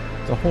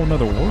 It's a whole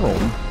nother world.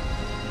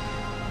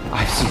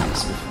 I've seen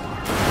this before.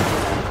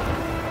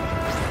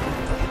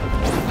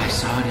 I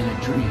saw it in a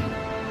dream.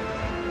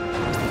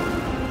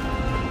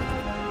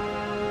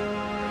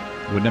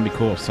 Wouldn't that be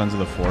cool if Sons of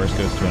the Forest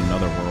goes to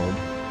another world?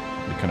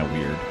 It'd be kind of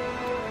weird.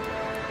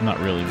 Not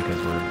really, because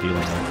we're dealing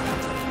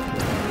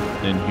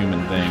with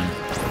inhuman things.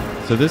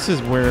 So this is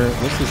where,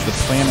 this is the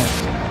planet.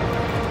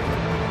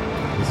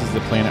 This is the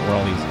planet where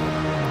all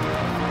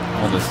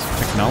this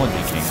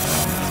technology came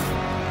from.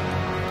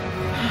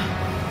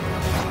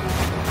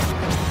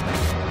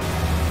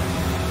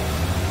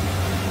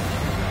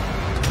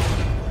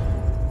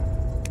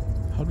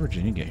 How'd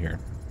Virginia get here?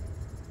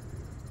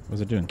 What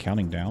was it doing?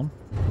 Counting down?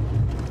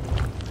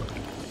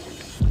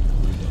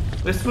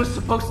 This was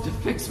supposed to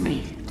fix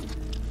me.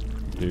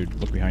 Dude,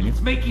 look behind you.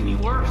 It's making me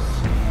worse.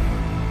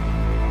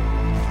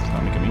 It's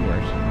not making me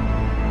worse.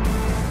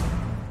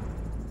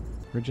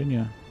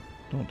 Virginia,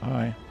 don't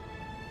die.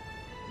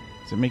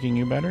 Is it making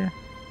you better?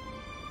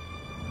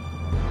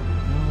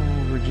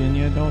 No,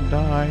 Virginia, don't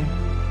die.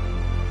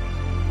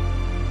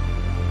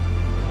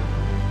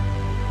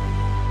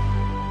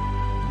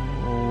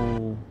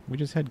 Oh, we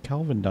just had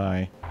Calvin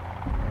die.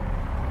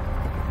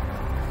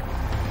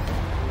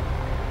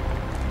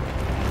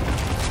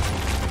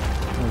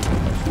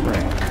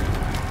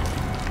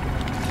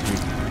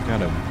 We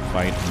gotta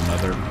fight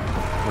another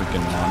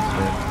freaking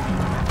monster.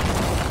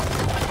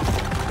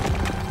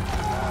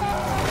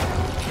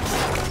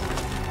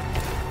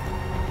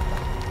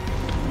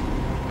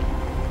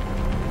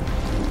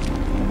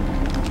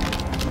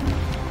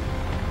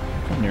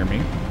 Come near me.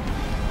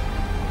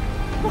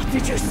 What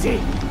did you see?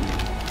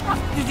 What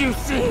did you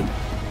see?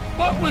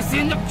 What was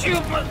in the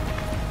cube?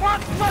 What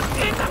was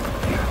in the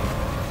cube?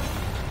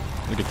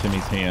 Look at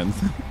Timmy's hands.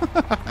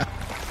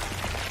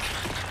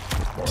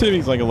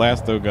 Timmy's like a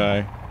Elasto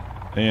guy.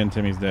 And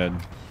Timmy's dead.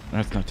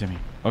 That's not Timmy.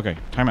 Okay,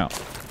 time out.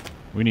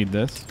 We need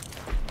this.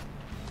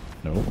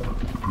 No.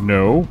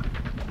 No.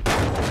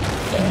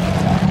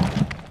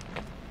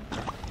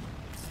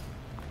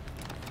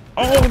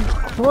 Oh,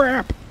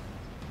 crap!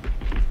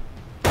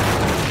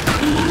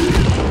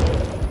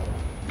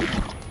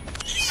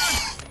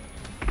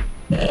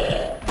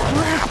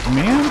 Crap,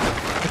 man!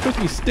 It's supposed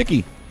to be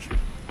sticky.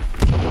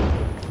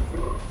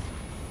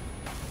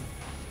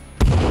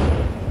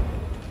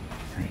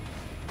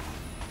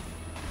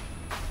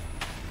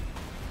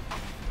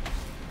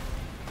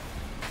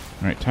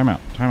 Alright, time out,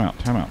 time out,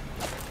 time out.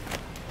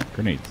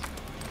 Grenades.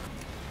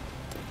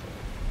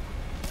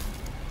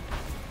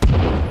 You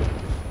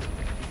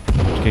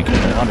can't get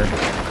in the water.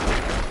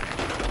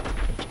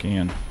 But you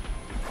can.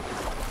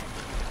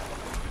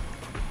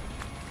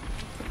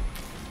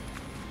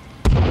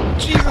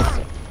 Jesus!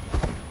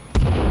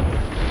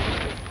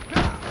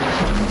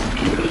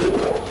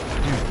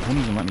 Dude, won't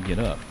even let me get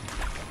up.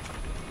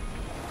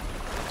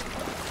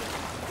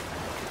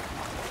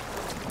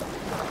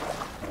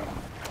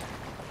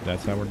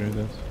 That's how we're doing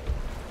this?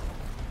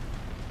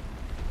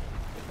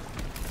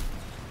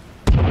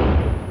 Oh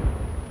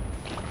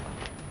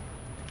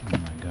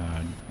my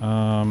god.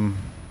 Are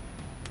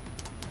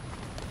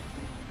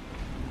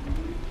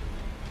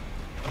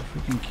you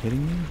freaking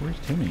kidding me? Where's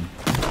Timmy?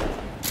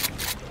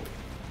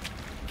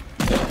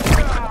 I'm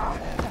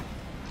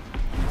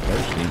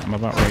thirsty. I'm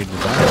about ready to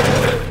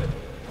die.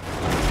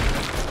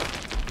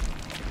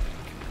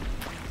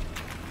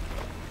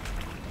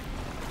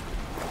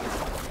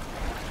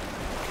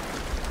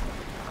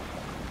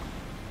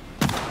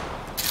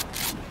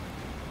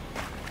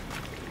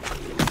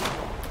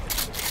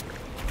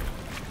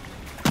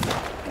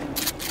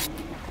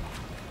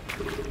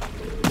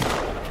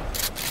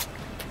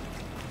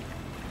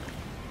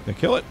 They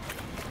kill it.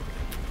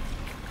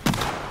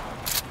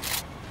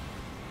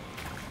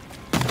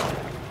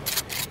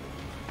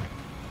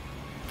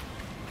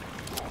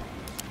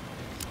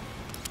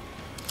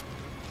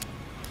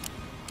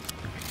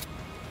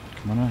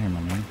 Come on out here, my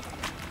man.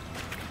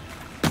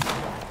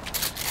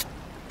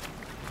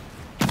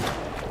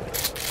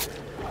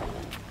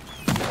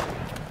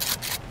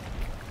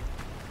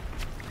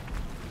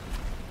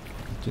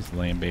 Just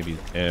laying babies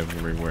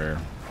everywhere.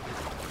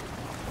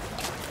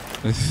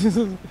 Let's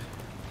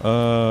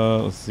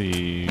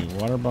see.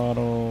 Water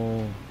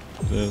bottle.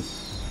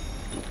 This.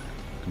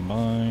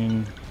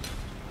 Combine.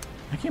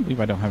 I can't believe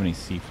I don't have any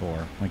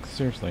C4. Like,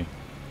 seriously.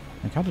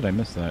 Like, how did I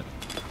miss that?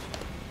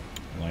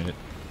 Light it.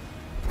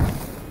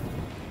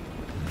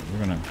 We're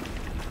gonna...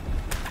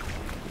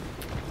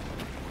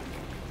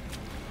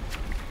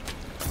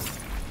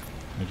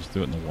 I just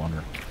threw it in the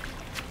water.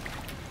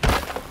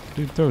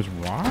 Dude throws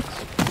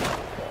rocks?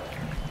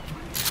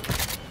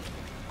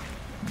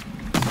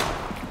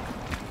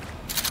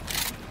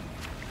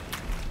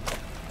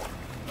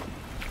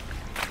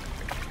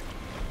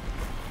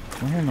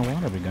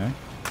 Not a big guy.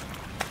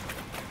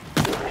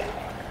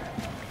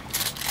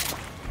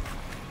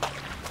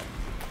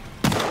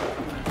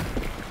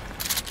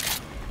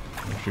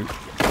 Oh, shoot.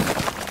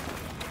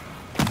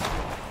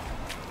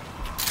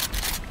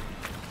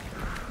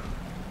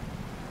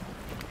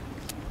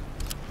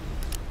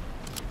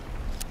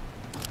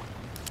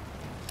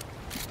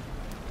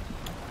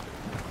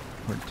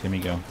 Where'd Timmy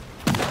go?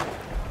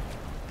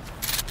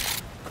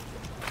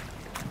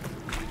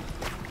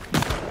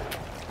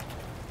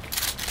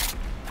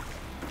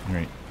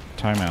 Alright,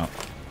 timeout.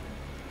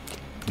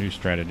 New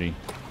strategy.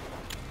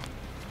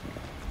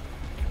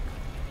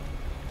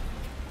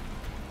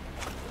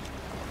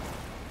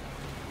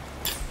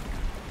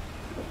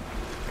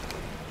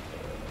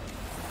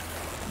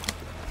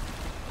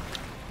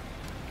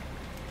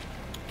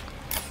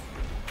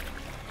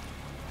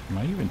 Am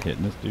I even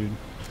hitting this dude?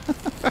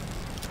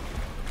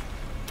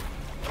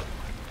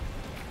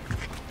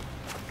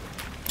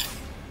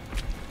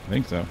 I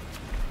think so.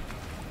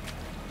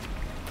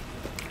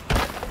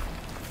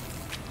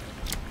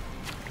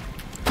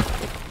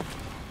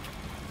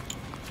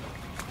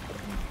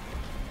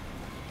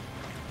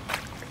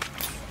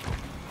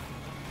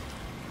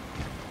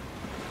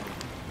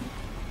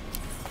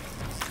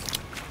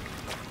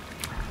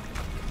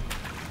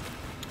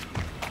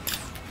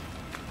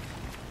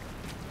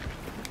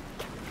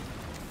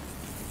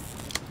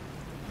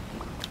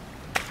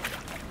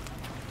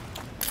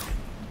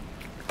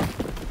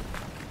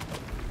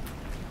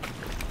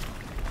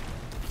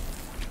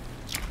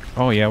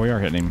 Oh yeah, we are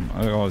hitting him.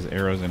 Look at all his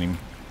arrows in him.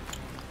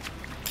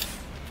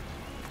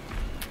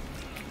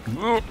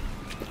 I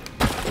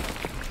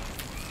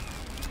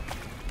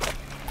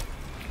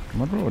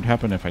wonder what would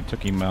happen if I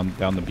took him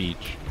down the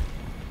beach.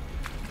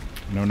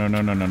 No, no,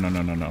 no, no, no, no,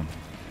 no, no, no.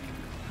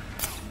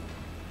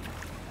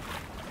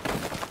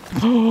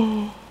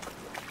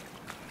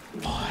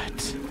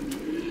 What?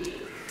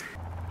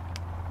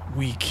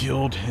 We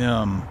killed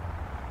him.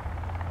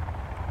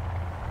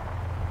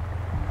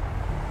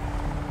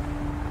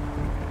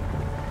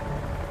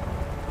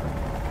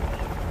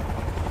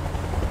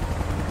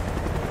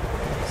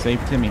 Save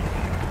Timmy.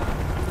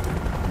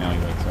 Now he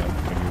wakes up.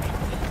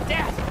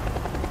 Dad!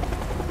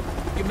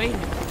 You made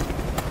it.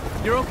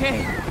 You're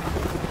okay.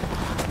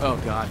 Oh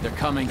god, they're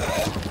coming.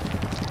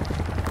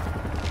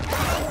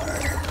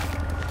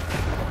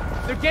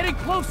 They're getting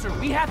closer.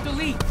 We have to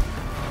leave.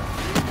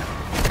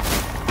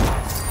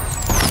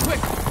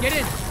 Quick, get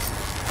in.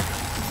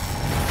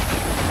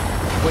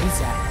 What is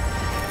that?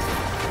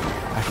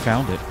 I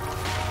found it.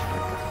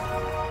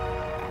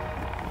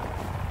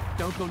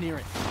 Don't go near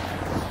it.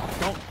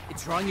 Don't.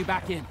 It's drawing you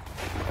back in. No,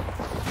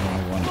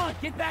 I want Come on,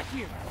 get back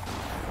here.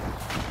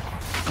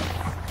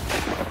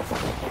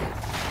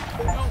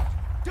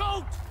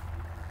 Don't!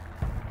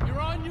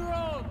 You're on your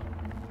own.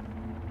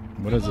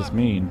 What does this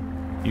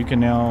mean? You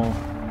can now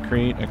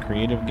create a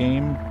creative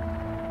game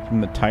from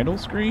the title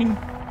screen?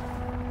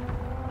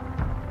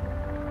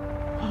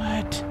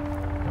 What?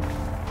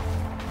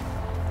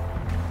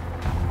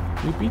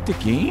 We beat the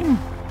game?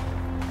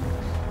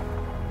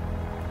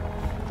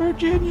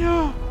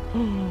 Virginia!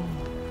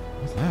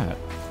 What's that?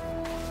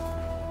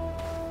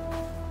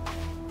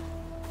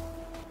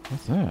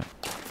 What's that?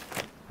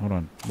 Hold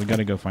on. We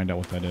gotta go find out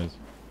what that is.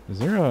 Is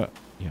there a...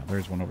 Yeah,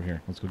 there's one over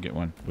here. Let's go get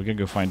one. We gotta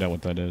go find out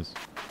what that is.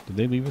 Did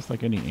they leave us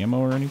like any ammo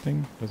or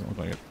anything? Doesn't look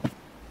like it.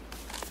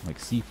 Like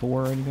C4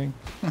 or anything?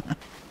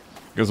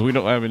 Because we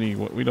don't have any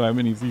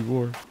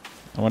C4.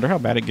 I wonder how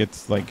bad it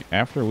gets like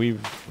after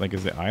we've... Like,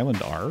 is the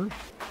island ours?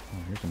 Oh,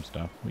 here's some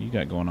stuff. What you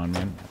got going on,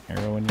 man?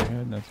 Arrow in your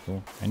head? That's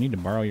cool. I need to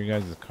borrow your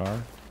guys'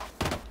 car.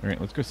 Alright,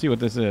 let's go see what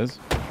this is.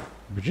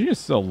 Virginia's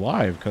still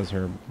alive because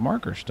her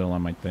marker's still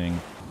on my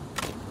thing.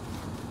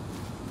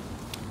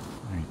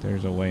 Alright,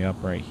 there's a way up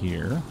right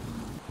here.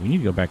 We need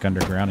to go back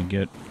underground and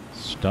get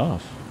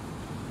stuff.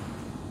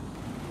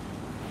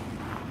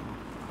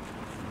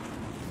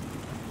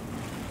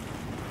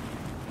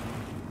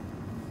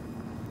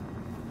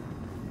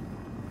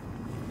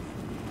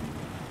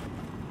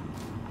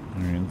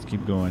 Alright, let's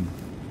keep going.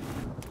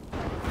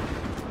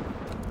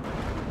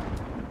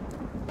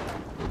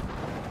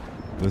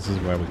 This is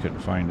why we couldn't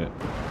find it.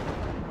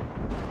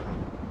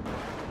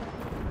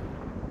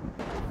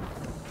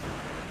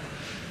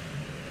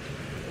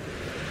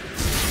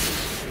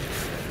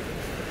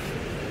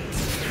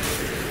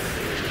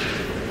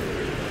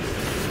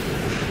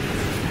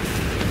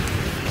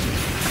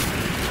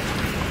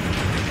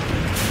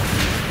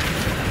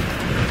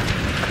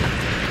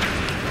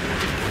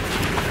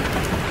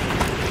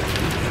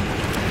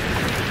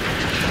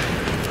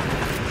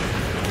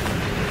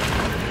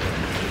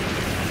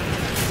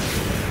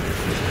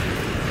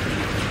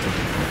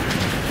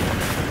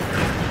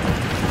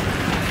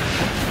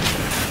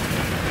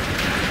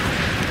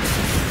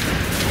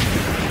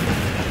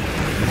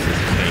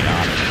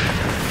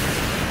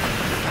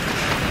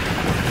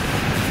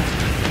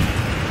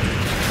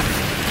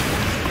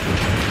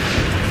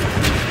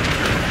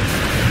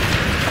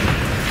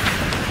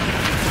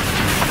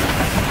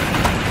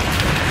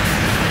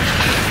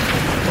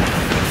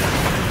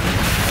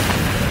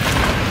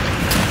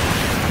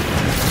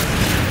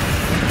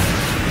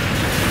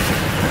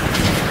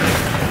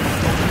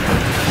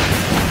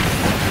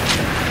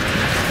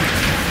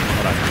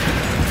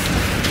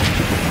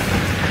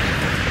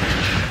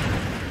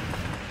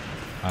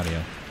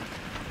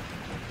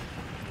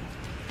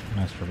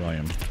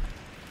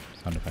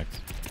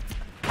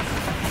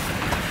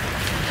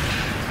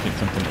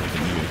 we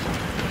can use.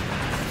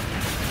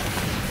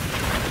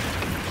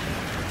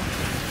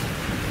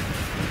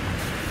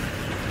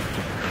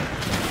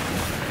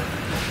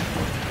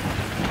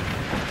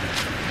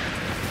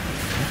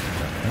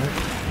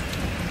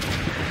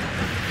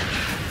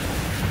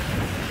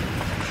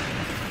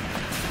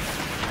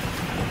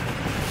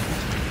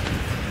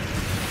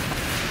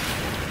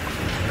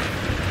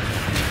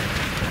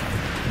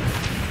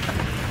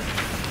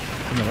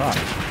 In the rock.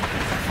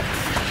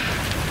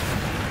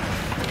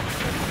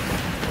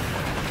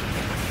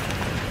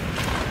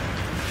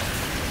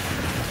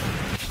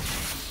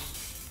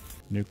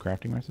 New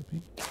crafting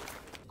recipe?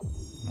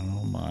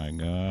 Oh my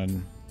god.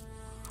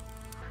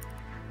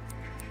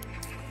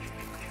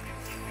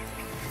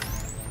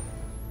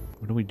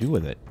 What do we do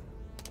with it?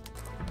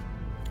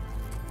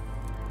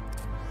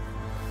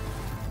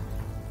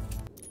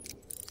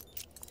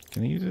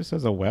 Can I use this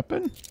as a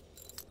weapon?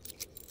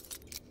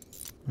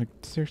 Like,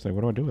 seriously,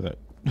 what do I do with it?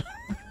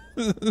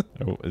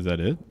 Oh, is that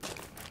it?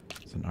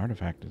 It's an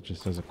artifact. It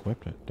just says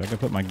equipped it. Do I gotta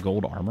put my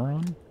gold armor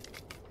on?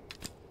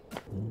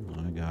 Oh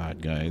my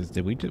god, guys.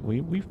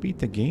 We've beat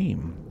the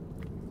game.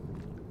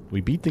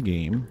 We beat the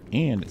game,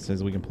 and it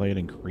says we can play it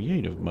in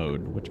creative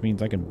mode, which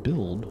means I can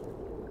build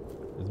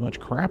as much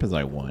crap as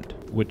I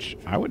want, which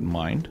I wouldn't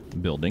mind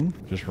building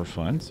just for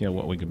fun, see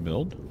what we can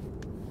build.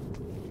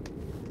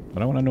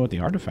 But I want to know what the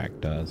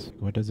artifact does.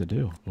 What does it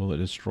do? Will it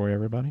destroy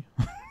everybody?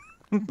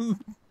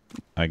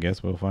 I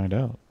guess we'll find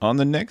out on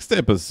the next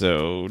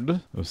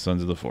episode of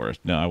Sons of the Forest.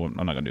 No, I'm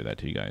not gonna do that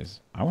to you guys.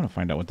 I want to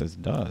find out what this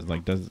does.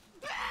 Like, does...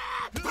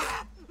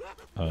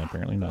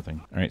 apparently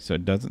nothing. All right, so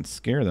it doesn't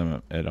scare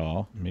them at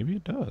all. Maybe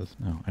it does.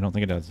 No, I don't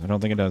think it does. I don't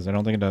think it does. I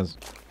don't think it does.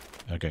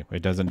 Okay,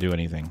 it doesn't do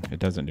anything. It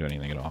doesn't do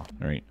anything at all.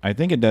 All right, I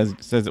think it does.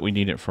 It says that we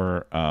need it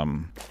for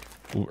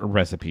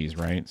recipes,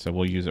 right? So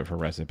we'll use it for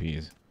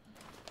recipes.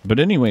 But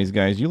anyways,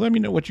 guys, you let me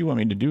know what you want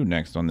me to do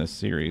next on this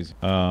series.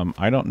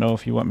 I don't know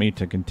if you want me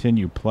to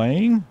continue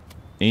playing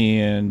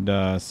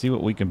and see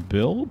what we can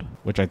build,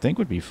 which I think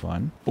would be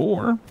fun.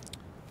 Or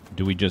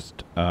do we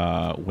just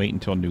wait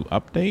until a new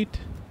update?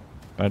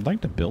 I'd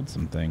like to build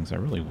some things. I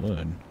really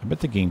would. I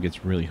bet the game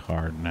gets really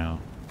hard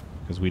now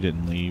because we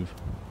didn't leave.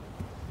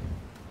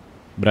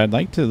 But I'd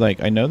like to,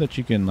 like, I know that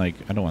you can, like,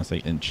 I don't want to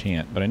say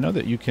enchant, but I know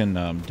that you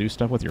can do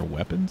stuff with your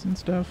weapons and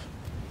stuff.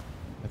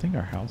 I think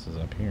our house is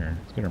up here.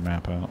 Let's get our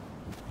map out.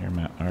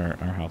 Here,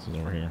 our house is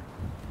over here.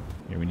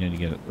 Here, we need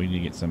to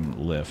get some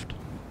lift.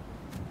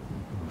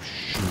 Oh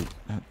shoot,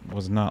 that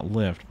was not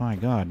lift. My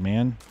God,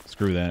 man.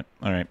 Screw that.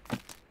 All right,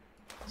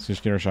 let's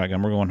just get our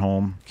shotgun. We're going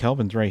home.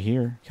 Kelvin's right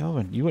here.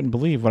 Kelvin, you wouldn't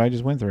believe what I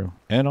just went through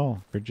at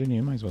all. Virginia,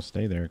 you might as well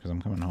stay there because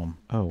I'm coming home.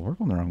 Oh, we're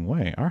going the wrong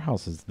way. Our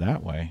house is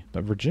that way,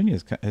 but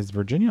is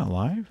Virginia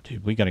alive?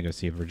 Dude, we gotta go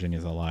see if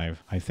Virginia's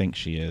alive. I think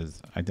she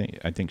is. I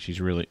think she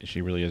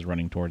really is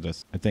running towards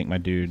us. I think my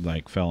dude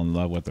like fell in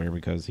love with her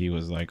because he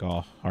was like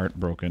all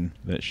heartbroken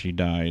that she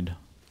died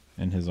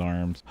in his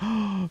arms.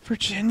 Oh,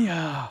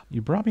 Virginia,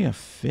 you brought me a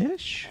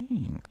fish?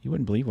 Dang. You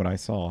wouldn't believe what I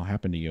saw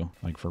happen to you,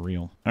 like for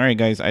real. All right,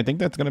 guys, I think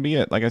that's gonna be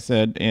it, like I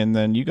said, and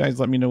then you guys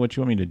let me know what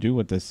you want me to do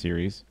with this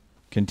series.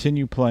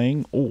 Continue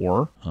playing,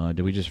 or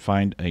do we just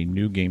find a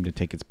new game to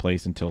take its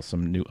place until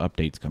some new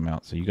updates come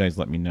out? So you guys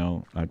let me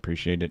know. I'd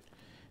appreciate it.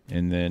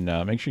 And then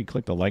make sure you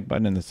click the like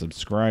button and the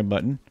subscribe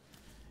button.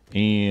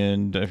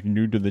 And if you're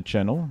new to the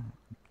channel,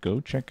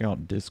 go check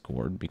out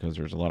Discord because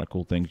there's a lot of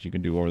cool things you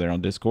can do over there on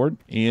Discord.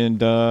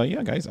 And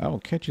yeah, guys, I will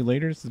catch you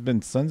later. This has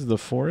been Sons of the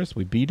Forest.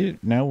 We beat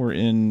it. Now we're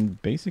in,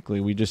 basically,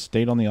 we just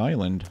stayed on the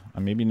island.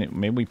 Maybe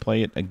we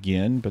play it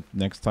again, but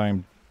next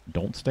time,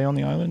 don't stay on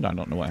the island. I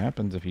don't know what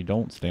happens if you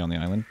don't stay on the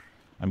island.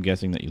 I'm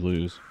guessing that you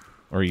lose,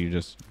 or you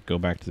just go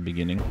back to the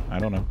beginning. I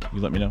don't know.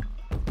 You let me know.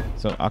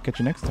 So I'll catch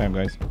you next time,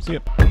 guys. See ya.